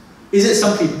 Is it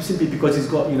simply because he's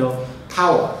got,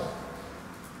 power?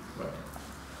 Right.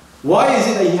 Why is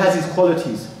it that he has these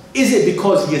qualities? Is it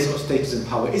because he has got status and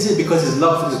power? Is it because his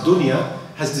love for this dunya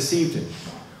has deceived him?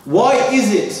 Why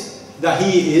is it that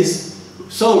he is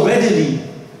so readily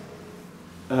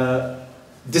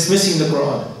dismissing the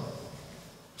Quran?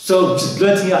 So just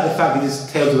blurting out the fact that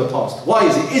it's tales of the past. Why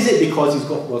is it? Is it because he's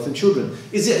got wealth and children?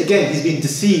 Is it, again, he's been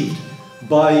deceived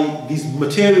by these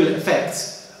material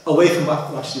effects away from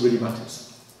what actually really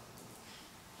matters?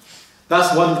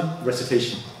 That's one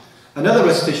recitation. Another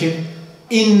recitation,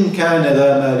 in kana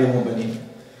dha malin wa banin.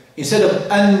 Instead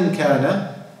of an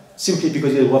kana, simply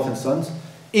because he has wealth and sons,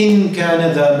 in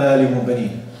kana dha malin wa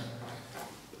banin.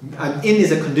 And in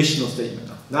is a conditional statement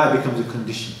now. Now it becomes a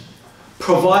condition.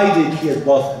 Provided he has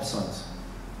wealth and sons.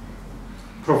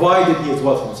 Provided he has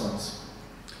wealth and sons.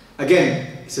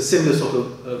 Again, it's a similar sort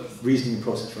of reasoning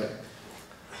process, right?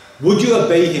 Would you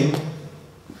obey him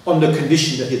on the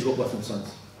condition that he has got wealth and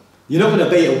sons? You're not going to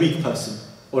obey a weak person.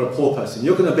 or a poor person.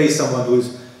 You're going to obey someone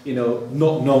who's,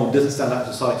 not known, doesn't stand out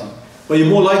in society. But you're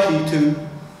more likely to,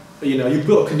 you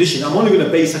put a condition, I'm only going to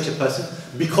obey such a person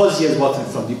because he has wealth and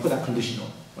funds. You put that condition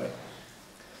on,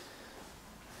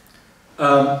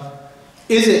 right?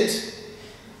 Is it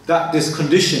that this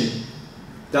condition,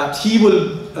 that he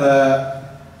will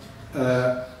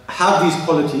have these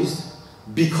qualities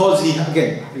because he,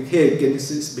 again,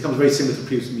 it becomes very similar to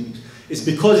previous meanings. It's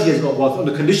because he has got wealth. On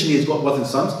the condition he has got wealth and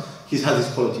sons, he has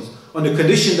these qualities. On the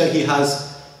condition that he has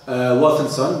wealth and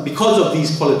sons, because of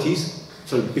these qualities,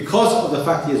 because of the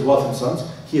fact he has wealth and sons,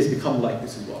 he has become like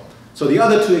this as well. So the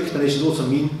other two explanations also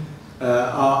mean,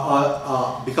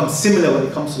 become similar when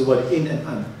it comes to the word in and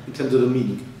an, in terms of the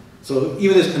meaning. So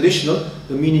even though it's conditional,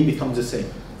 the meaning becomes the same.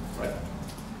 Right?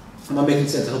 Am I making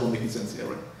sense? I hope I'm making sense here,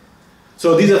 right?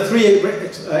 So these are three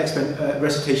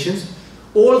recitations.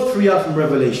 All three are from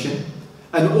Revelation,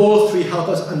 and all three help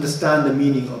us understand the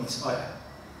meaning of this ayah.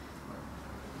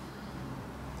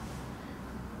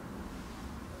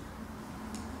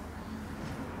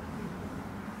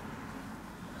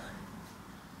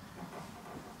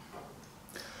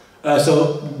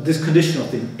 So this conditional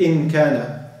thing, in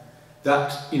kana,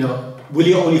 that, will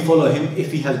you only follow him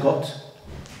if he has got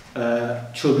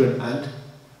children and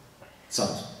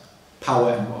sons,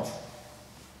 power and wealth?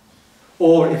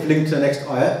 Or if linked to the next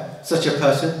ayah, such a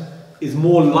person is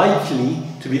more likely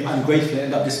to be ungrateful and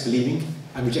end up disbelieving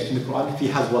and rejecting the Quran if he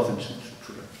has wealth and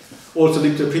children. Also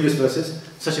linked to the previous verses,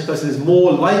 such a person is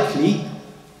more likely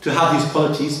to have these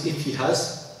qualities if he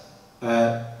has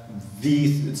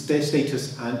these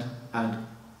status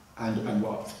and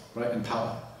wealth, right, and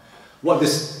power. What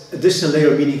this additional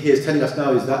layer of meaning here is telling us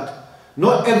now is that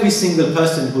not every single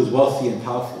person who is wealthy and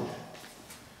powerful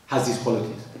has these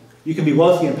qualities. You can be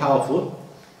wealthy and powerful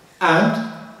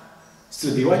and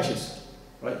still be righteous,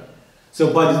 right?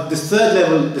 So by this third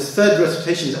level, this third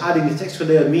recitation is adding this extra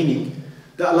layer of meaning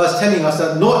that Allah is telling us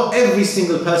that not every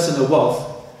single person of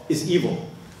wealth is evil.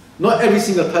 Not every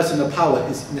single person of power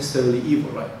is necessarily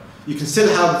evil, right? You can still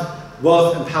have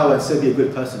wealth and power and still be a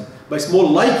good person. But it's more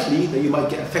likely that you might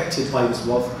get affected by this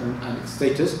wealth and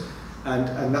status,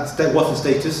 and that wealth and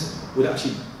status would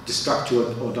actually distract you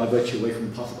or divert you away from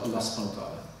the path of Allah subhanahu wa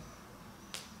ta'ala.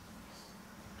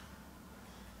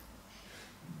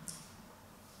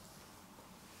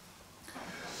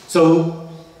 So,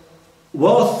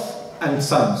 wealth and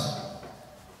sons,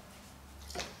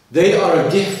 they are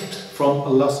a gift from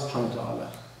Allah subhanahu wa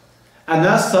ta'ala. And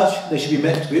as such, they should be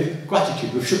met with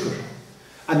gratitude, with shukr.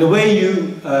 And the way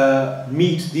you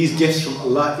meet these gifts from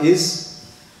Allah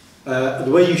is, the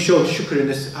way you show shukr in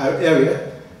this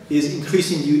area is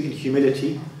increasing you in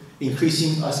humility,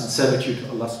 increasing us in servitude to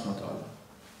Allah subhanahu wa ta'ala.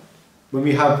 When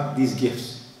we have these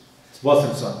gifts, it's wealth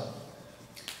and son.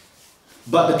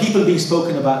 But the people being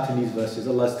spoken about in these verses,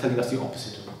 Allah is telling us the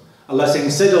opposite of them. Allah is saying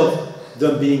instead of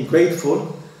them being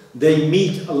grateful, they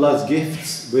meet Allah's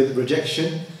gifts with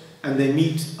rejection, and they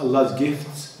meet Allah's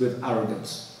gifts with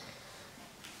arrogance.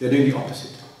 They're doing the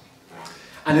opposite.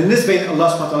 And in this vein, Allah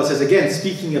subhanahu wa ta'ala says again,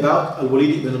 speaking about Al-Walid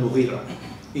ibn al-Mughira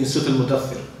in Surah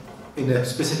Al-Mudaththir, in a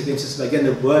specific instance. Again,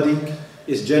 the wording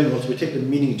is general, so we take the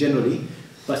meaning generally,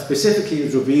 but specifically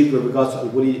is revealed with regards to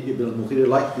Al-Walid ibn al-Mughira,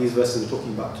 like these verses we're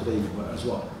talking about today as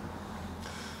well.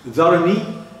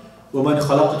 ذَرْنِي وَمَنْ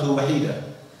خَلَقْتُهُ وَحِيدًا,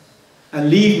 and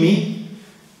leave me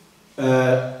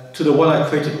to the one I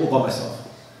created all by myself.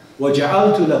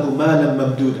 وَجَعَلْتُ لَهُ مَالًا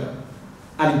مَمْدُودًا,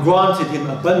 and granted him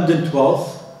abundant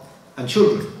wealth and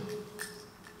children.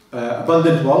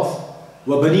 Abundant wealth,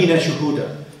 وَبَنِينَ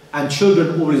شُهُودًا, and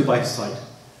children always by his side.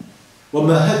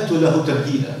 وَمَهَدْتُ لَهُ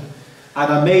تَمْهِيدًا,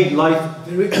 and I made life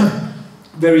very,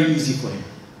 very easy for him.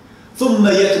 ثُمَّ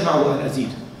يَتْمَعُ أَنْ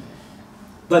أَزِيدُ,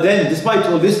 but then, despite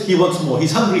all this, he wants more.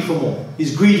 He's hungry for more.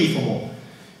 He's greedy for more.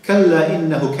 كَلَّا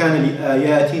إِنَّهُ كَانَ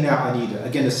لِآيَاتِنَا عَنِيدًا.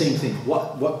 Again, the same thing.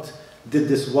 What did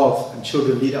this wealth and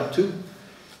children lead up to?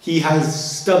 He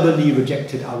has stubbornly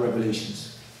rejected our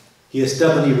revelations. He has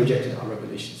stubbornly rejected our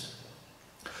revelations.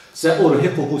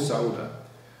 سَأُرْهِقُهُ سَعُودًا,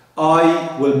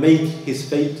 I will make his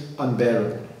fate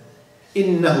unbearable.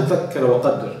 إِنَّهُ فَكَّرَ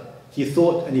وَقَدَّرَ, he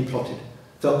thought and he plotted.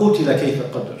 فَقُتِلَ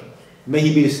كَيْفَ قَدَّرَ, may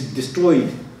he be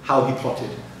destroyed how he plotted.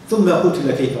 ثُمَّ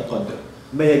قُتِلَ كَيْفَ قَدَّرَ,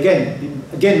 may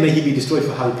again may he be destroyed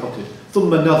for how he plotted. ثُمَّ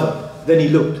نَظَرَ, then he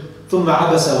looked. ثُمَّ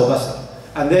عَبَسَ وَبَسَرَ,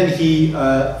 and then he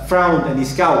frowned and he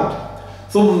scowled.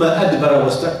 ثُمَّ أَدْبَرَ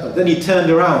وَاسْتَكْبَرَ, then he turned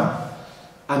around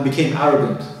and became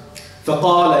arrogant.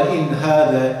 فَقَالَ إِنْ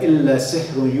هَذَا إِلَّا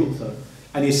سِحْرٌ يُؤْثَرُ,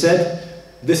 and he said,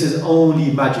 this is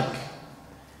only magic.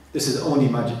 This is only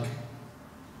magic.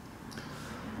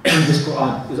 This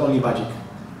Quran is only magic.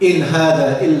 إِنْ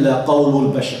هَذَا إِلَّا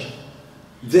قَوْلُ الْبَشَرِ,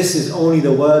 this is only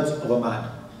the words of a man.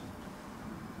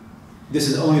 This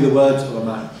is only the words of a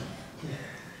man.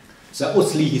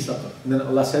 سَأُصْلِيهِ سَقَرَ. And then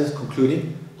Allah says,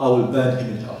 concluding, I will burn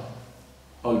him in hell.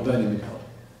 I will burn him in hell.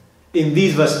 In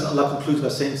these verses, Allah concludes by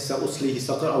saying, سَأُصْلِيهِ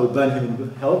سَقَرَ. I will burn him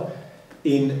in hell.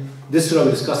 In this surah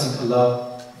we're discussing,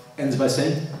 Allah ends by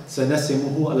saying,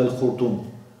 سَنَسِمُهُ عَلَى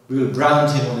الْخُرْطُومِ. We will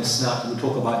brand him on his snout. We'll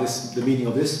talk about this, the meaning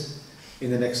of this,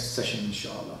 in the next session,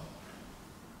 inshallah.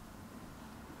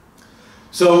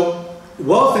 So,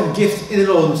 wealth and gifts in and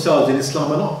of themselves in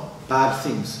Islam are not bad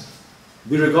things.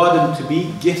 We regard them to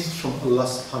be gifts from Allah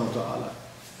subhanahu wa ta'ala.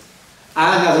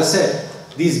 And as I said,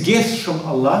 these gifts from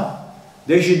Allah,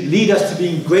 they should lead us to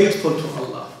being grateful to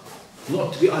Allah,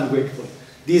 not to be ungrateful.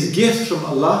 These gifts from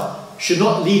Allah should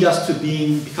not lead us to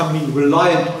becoming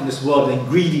reliant on this world and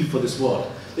greedy for this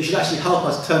world. They should actually help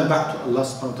us turn back to Allah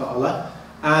subhanahu wa ta'ala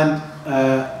and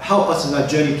help us in our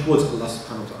journey towards Allah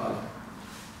subhanahu wa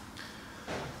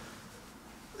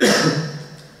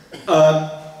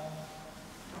ta'ala.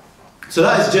 So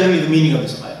that is generally the meaning of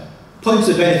this ayah. Points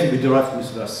of benefit we derive from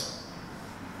this verse.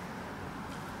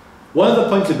 One of the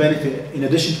points of benefit, in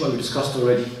addition to what we discussed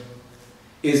already,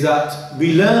 is that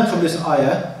we learn from this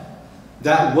ayah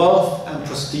that wealth and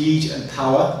prestige and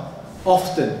power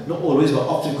often, not always, but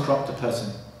often corrupt a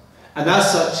person. And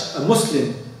as such, a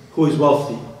Muslim who is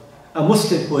wealthy, a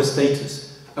Muslim who has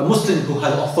status, a Muslim who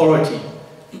has authority,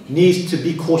 needs to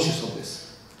be cautious of this.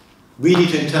 We need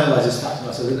to internalize this fact in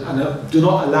ourselves and do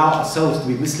not allow ourselves to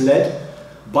be misled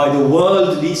by the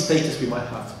worldly status we might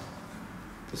have.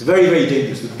 It's very, very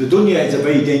dangerous. The dunya is a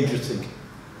very dangerous thing.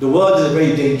 The world is a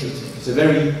very dangerous thing. It's a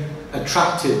very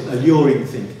attractive, alluring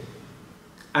thing.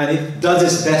 And it does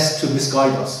its best to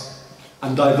misguide us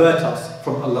and divert us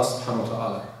from Allah subhanahu wa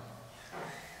ta'ala.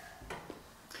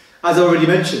 As I already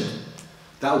mentioned,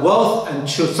 that wealth and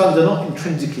sons are not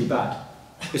intrinsically bad.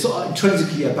 It's not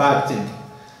intrinsically a bad thing.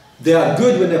 They are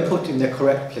good when they're put in their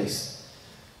correct place.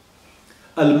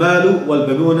 Al-malu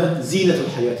wal-banuna zinatul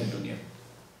hayati dunya.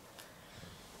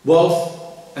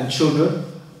 Wealth and children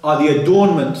are the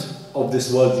adornment of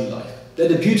this worldly life. They're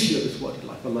the beauty of this worldly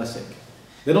life, for Allah's sake.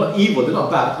 They're not evil, they're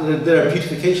not bad, they're a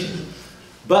beautification.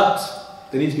 But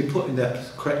they need to be put in their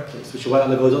correct place, which is why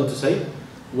Allah goes on to say,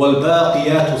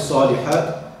 وَالْبَاقِيَاتُ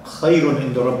الصَّالِحَاتُ خَيْرٌ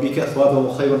عِنْدَ رَبِّكَ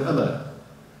ثَوَابًا وَخَيْرٌ أَمَلًا.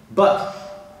 But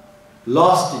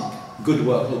lasting good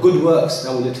work, or good works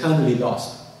that will eternally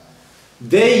last,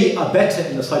 they are better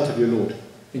in the sight of your Lord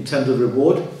in terms of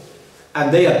reward,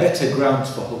 and they are better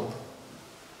grounds for hope.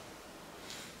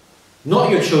 Not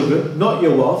your children, not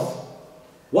your wealth.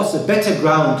 What's the better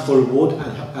ground for reward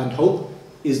and hope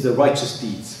is the righteous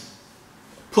deeds.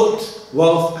 Put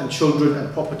wealth and children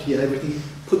and property and everything,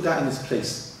 put that in its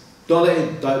place. Don't let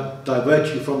it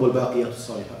divert you from wal-baqiyatu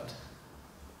salihat.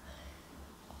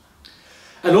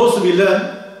 And also we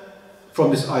learn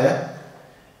from this ayah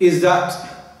is that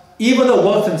even though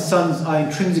wealth and sons are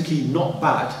intrinsically not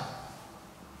bad,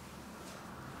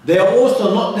 they are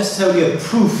also not necessarily a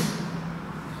proof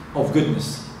of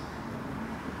goodness.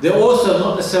 They're also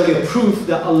not necessarily a proof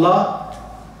that Allah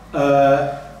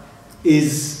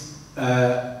is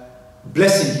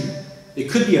blessing you. It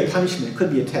could be a punishment, it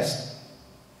could be a test.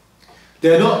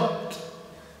 They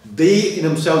in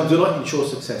themselves do not ensure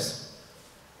success.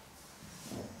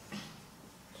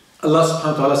 Allah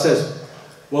subhanahu wa ta'ala says,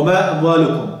 وَمَا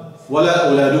أَمْوَالُكُمْ وَلَا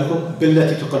أَوْلَادُكُمْ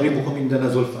بِالَّتِي تُقَرِّبُكُمْ إِنْدَنَا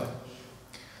زُلْفَى.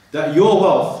 That your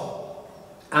wealth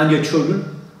and your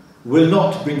children will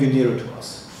not bring you nearer to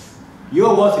us.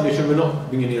 Your wealth and your children will not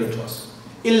bring you nearer to us.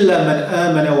 إِلَّا مَنْ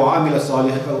آمَنَ وَعَمِلَ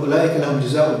صَالِحًا فَأُولَٰئِكَ لَهُمْ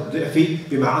جَزَاءُ الضِّعْفِ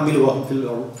بِمَا عَمِلُوا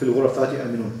وَهُمْ فِي الْغُرَفَاتِ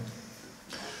آمِنُونَ.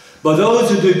 But those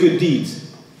who do good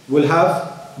deeds will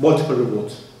have multiple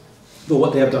rewards for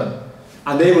what they have done.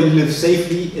 And they will live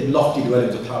safely in lofty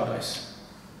dwellings of paradise.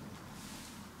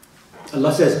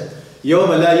 Allah says, يَوْمَ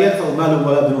لَا يَنْفَعُ مَالٌ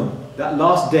وَلَا بَنُونَ. That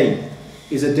last day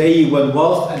is a day when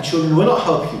wealth and children will not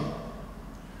help you.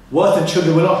 Wealth and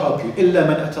children will not help you. إِلَّا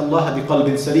مَنْ أَتَى اللَّهَ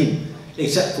بِقَلْبٍ سَلِيمٍ.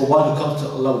 Except for one who comes to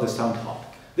Allah with a sound heart.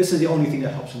 This is the only thing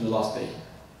that helps in the last day.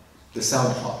 The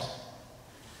sound heart.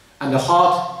 And the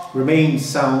heart remains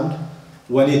sound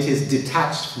when it is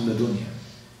detached from the dunya.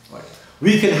 Right.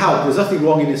 We can help. There's nothing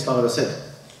wrong in Islam, as I said.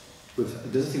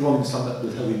 There's nothing wrong in Islam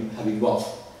with having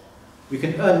wealth. We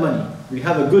can earn money. We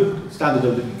have a good standard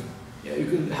of living. Yeah, you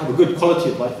can have a good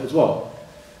quality of life as well.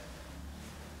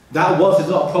 That wealth is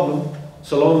not a problem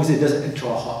so long as it doesn't enter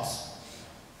our hearts.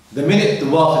 The minute the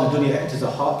wealth and the dunya enters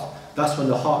the heart, that's when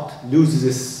the heart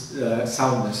loses its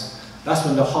soundness. That's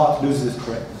when the heart loses its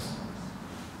correctness.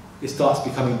 It starts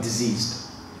becoming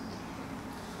diseased.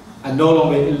 And no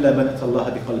longer إِلَّا مَنْ أَتَى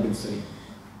اللَّهَ بِقَلْبٍ سَلِيمٍ.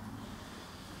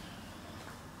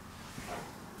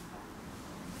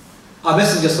 Our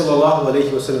Messenger sallallahu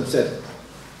alayhi wa sallam said,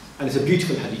 And it's a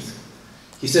beautiful hadith.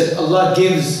 He said, Allah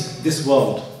gives this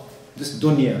world, this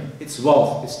dunya, its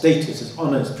wealth, its status, its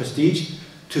honor, its prestige,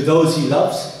 to those He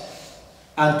loves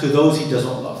and to those He does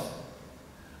not love.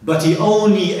 But He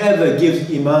only ever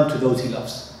gives iman to those He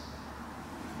loves.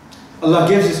 Allah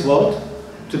gives this world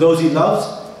to those He loves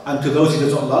and to those He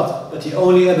does not love, but He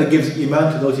only ever gives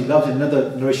iman to those He loves. In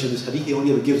another narration of this hadith, He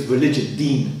only ever gives religion,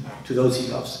 deen, to those He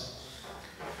loves.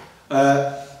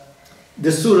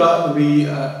 The surah,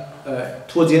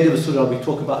 towards the end of the surah, we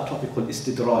talk about a topic called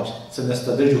istidraj. So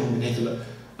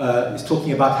it's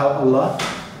talking about how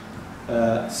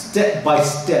Allah, step by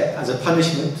step, as a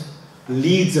punishment,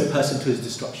 leads a person to his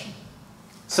destruction.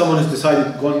 Someone who's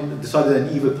decided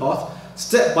an evil path,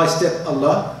 step by step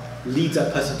Allah leads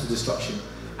that person to destruction.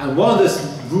 And one of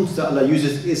the routes that Allah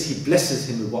uses is He blesses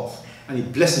him with wealth, and He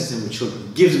blesses him with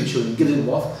children, gives him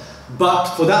wealth. But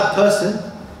for that person,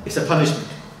 it's a punishment,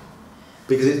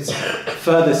 because it's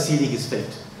further sealing his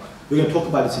fate. We're going to talk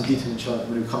about this in detail, inshallah,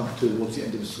 when we come towards the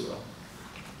end of the surah.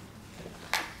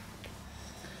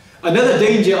 Another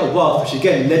danger of wealth, which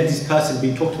again led this person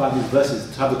being talked about in these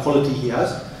verses to have the quality he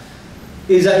has,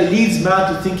 is that it leads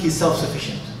man to think he's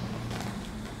self-sufficient.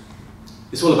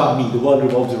 It's all about me. The world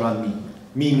revolves around me.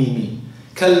 Me.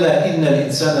 كَلَّا إِنَّ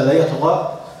الْإِنسَانَ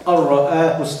لَيَطْغَى أَن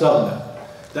رَآهُ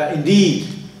اسْتَغْنَى. That indeed,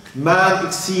 man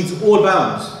exceeds all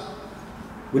bounds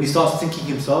when he starts thinking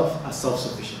himself as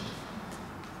self-sufficient.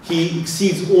 He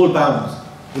exceeds all bounds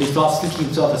when he starts thinking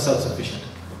himself as self-sufficient.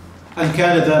 أَن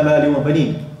كَانَ ذَا مَالٍ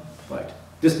وَبَنِينَ. Right.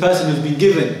 This person who's been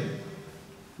given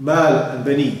mal and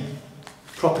baneen,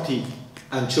 property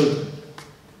and children,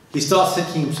 he starts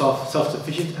thinking himself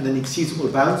self-sufficient, and then he exceeds all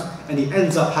bounds, and he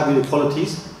ends up having the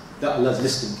qualities that Allah is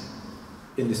listing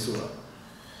in this surah.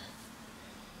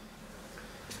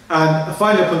 And a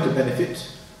final point of benefit,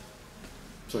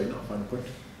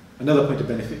 another point of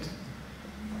benefit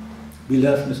we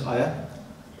learn from this ayah.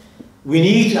 We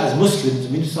need, as Muslims,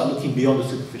 we need to start looking beyond the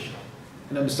superficial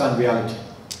and understand reality.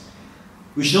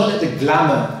 We should not let the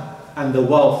glamour and the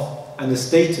wealth and the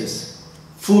status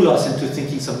fool us into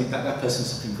thinking something that person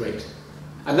is something great.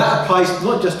 And that applies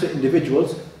not just to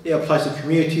individuals, it applies to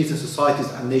communities and societies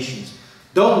and nations.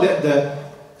 Don't let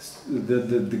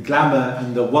the glamour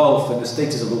and the wealth and the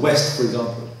status of the West, for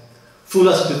example, fool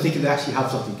us into thinking they actually have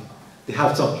something. They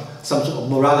have some sort of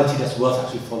morality that's worth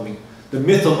actually following. The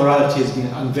myth of morality has been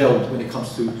unveiled when it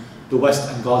comes to the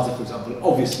West and Gaza, for example.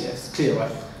 Obviously, it's clear,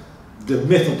 right? The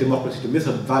myth of democracy, the myth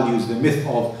of values, the myth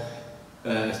of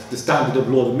the standard of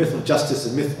law, the myth of justice,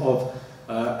 the myth of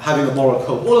having a moral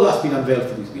code, all of that's been unveiled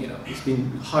for these, it's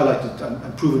been highlighted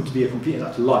and proven to be a complete and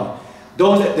utter lie.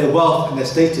 Don't let their wealth and their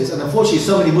status, and unfortunately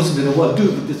so many Muslims in the world do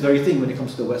this very thing when it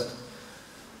comes to the West.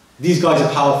 These guys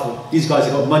are powerful, these guys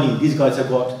have got money, these guys have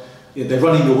got, they're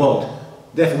running the world,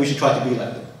 therefore we should try to be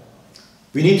like them.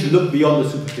 We need to look beyond the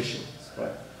superficial.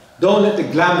 Right? Don't let the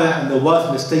glamour and the wealth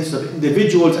and the status of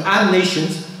individuals and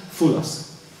nations fool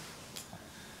us.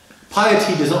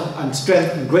 Piety does not, and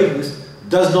strength and greatness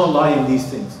does not lie in these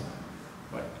things.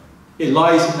 Right? It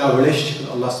lies in our relationship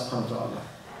with Allah subhanahu wa ta'ala.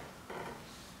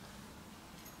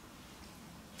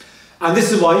 And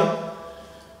this is why,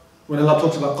 when Allah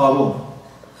talks about Qarun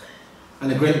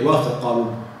and the great wealth that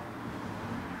Qarun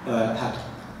had,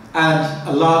 and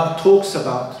Allah talks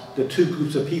about the two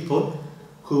groups of people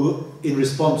who, in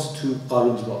response to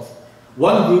Qarun's wealth,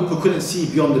 one group who couldn't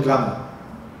see beyond the glamour,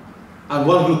 and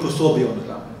one group who saw beyond the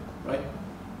glamour. Right?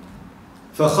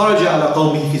 فَخَرَجَ عَلَى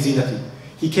قَوْمِهِ فِي زِينَتِهِ.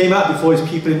 He came out before his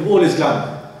people in all his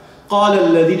glamour. قَالَ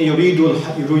الَّذِينَ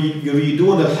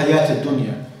يُرِيدُونَ الْحَيَاةَ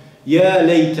الدُّنْيَا يَا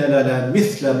لَيْتَ لَنَا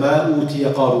مِثْلَ مَا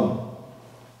أُوتِيَ قَارُونَ.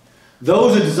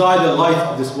 Those who desire the life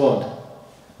of this world,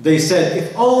 they said,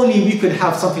 if only we could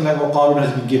have something like what Qarun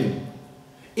has been given.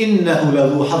 إِنَّهُ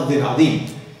لَذُو حَظٍّ عَظِيمٍ.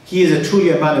 He is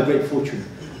truly a man of great fortune.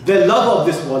 Their love of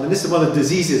this world, and this is one of the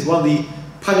diseases, one of the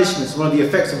punishments, one of the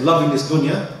effects of loving this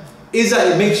dunya, is that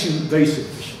it makes you very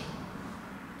superficial.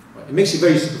 Right? It makes you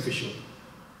very superficial.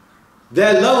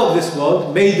 Their love of this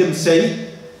world made them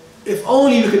say, if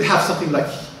only we could have something like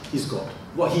he's got,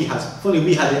 what he has, if only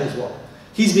we had it as well.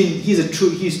 He's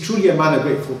truly a man of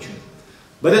great fortune.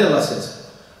 But then Allah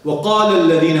says, وَقَالَ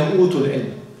الَّذِينَ أُوتُوا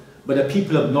الْعِلْمِ. But the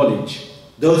people of knowledge,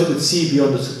 those who could see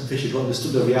beyond the superficial, who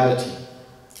understood the reality,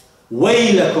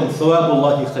 وَيْلَكُمْ ثَوَابُ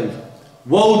اللَّهِ خَيْرٌ.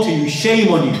 Woe to you,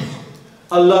 shame on you.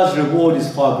 Allah's reward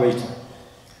is far greater.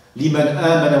 لِمَنْ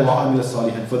آمَنَ وَعَمِلَ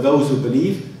صَالِحًا. For those who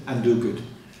believe and do good.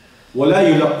 وَلَا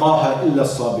يُلَقَّاهَا إِلَّا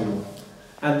الصَّابِرُونَ.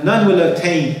 And none will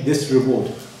attain this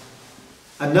reward.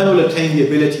 And none will attain the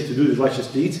ability to do the righteous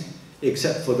deeds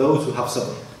except for those who have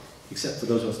sabr, except for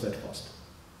those who are steadfast.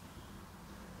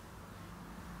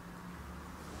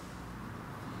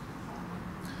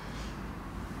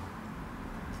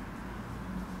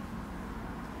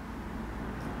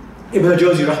 Ibn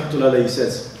al-Jawzi rahmatullah alayhi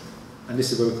says, and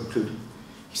this is where we conclude,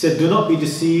 he said, do not be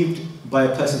deceived by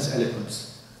a person's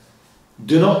eloquence.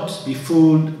 Do not be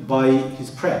fooled by his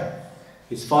prayer,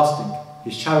 his fasting,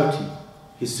 his charity,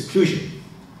 his seclusion.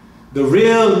 The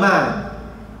real man,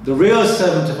 the real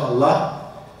servant of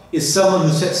Allah is someone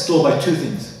who sets store by two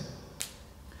things: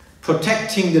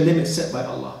 protecting the limits set by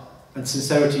Allah and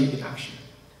sincerity in action.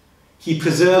 He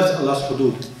preserves Allah's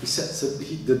hudud. He sets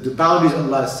the boundaries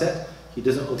Allah has set. He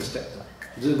doesn't overstep that.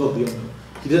 He doesn't go beyond them.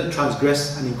 He doesn't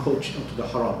transgress and encroach onto the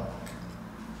haram.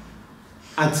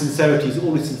 And sincerity, he's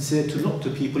always sincere not to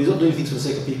people. He's not doing things for the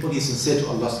sake of people. He's sincere to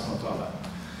Allah subhanahu wa ta'ala.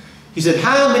 He said,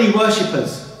 how many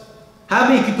worshippers, how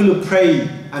many people who pray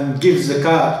and give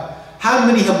zakat, how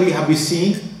many have we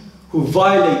seen who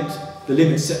violate the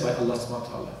limits set by Allah subhanahu wa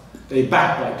ta'ala? They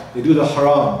backbite, they do the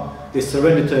haram, they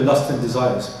surrender to their lusts and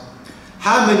desires.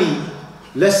 How many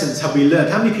lessons have we learned?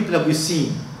 How many people have we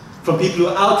seen from people who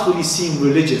outwardly seem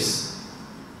religious,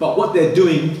 but what they're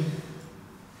doing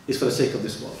is for the sake of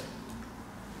this world?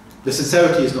 The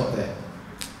sincerity is not there.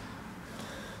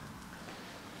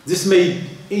 This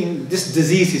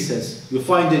disease, he says, you'll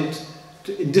find it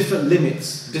in different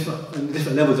limits,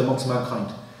 different levels amongst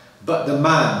mankind. But the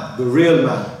man, the real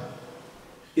man,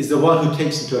 is the one who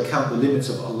takes into account the limits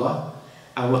of Allah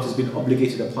and what has been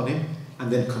obligated upon him,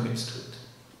 and then commits to it.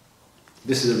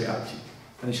 This is the reality.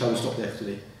 And inshallah we'll stop there for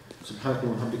today. سبحانك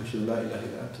اللهم وبحمدك اشهد ان لا اله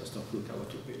الا انت استغفرك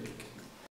واتوب اليك.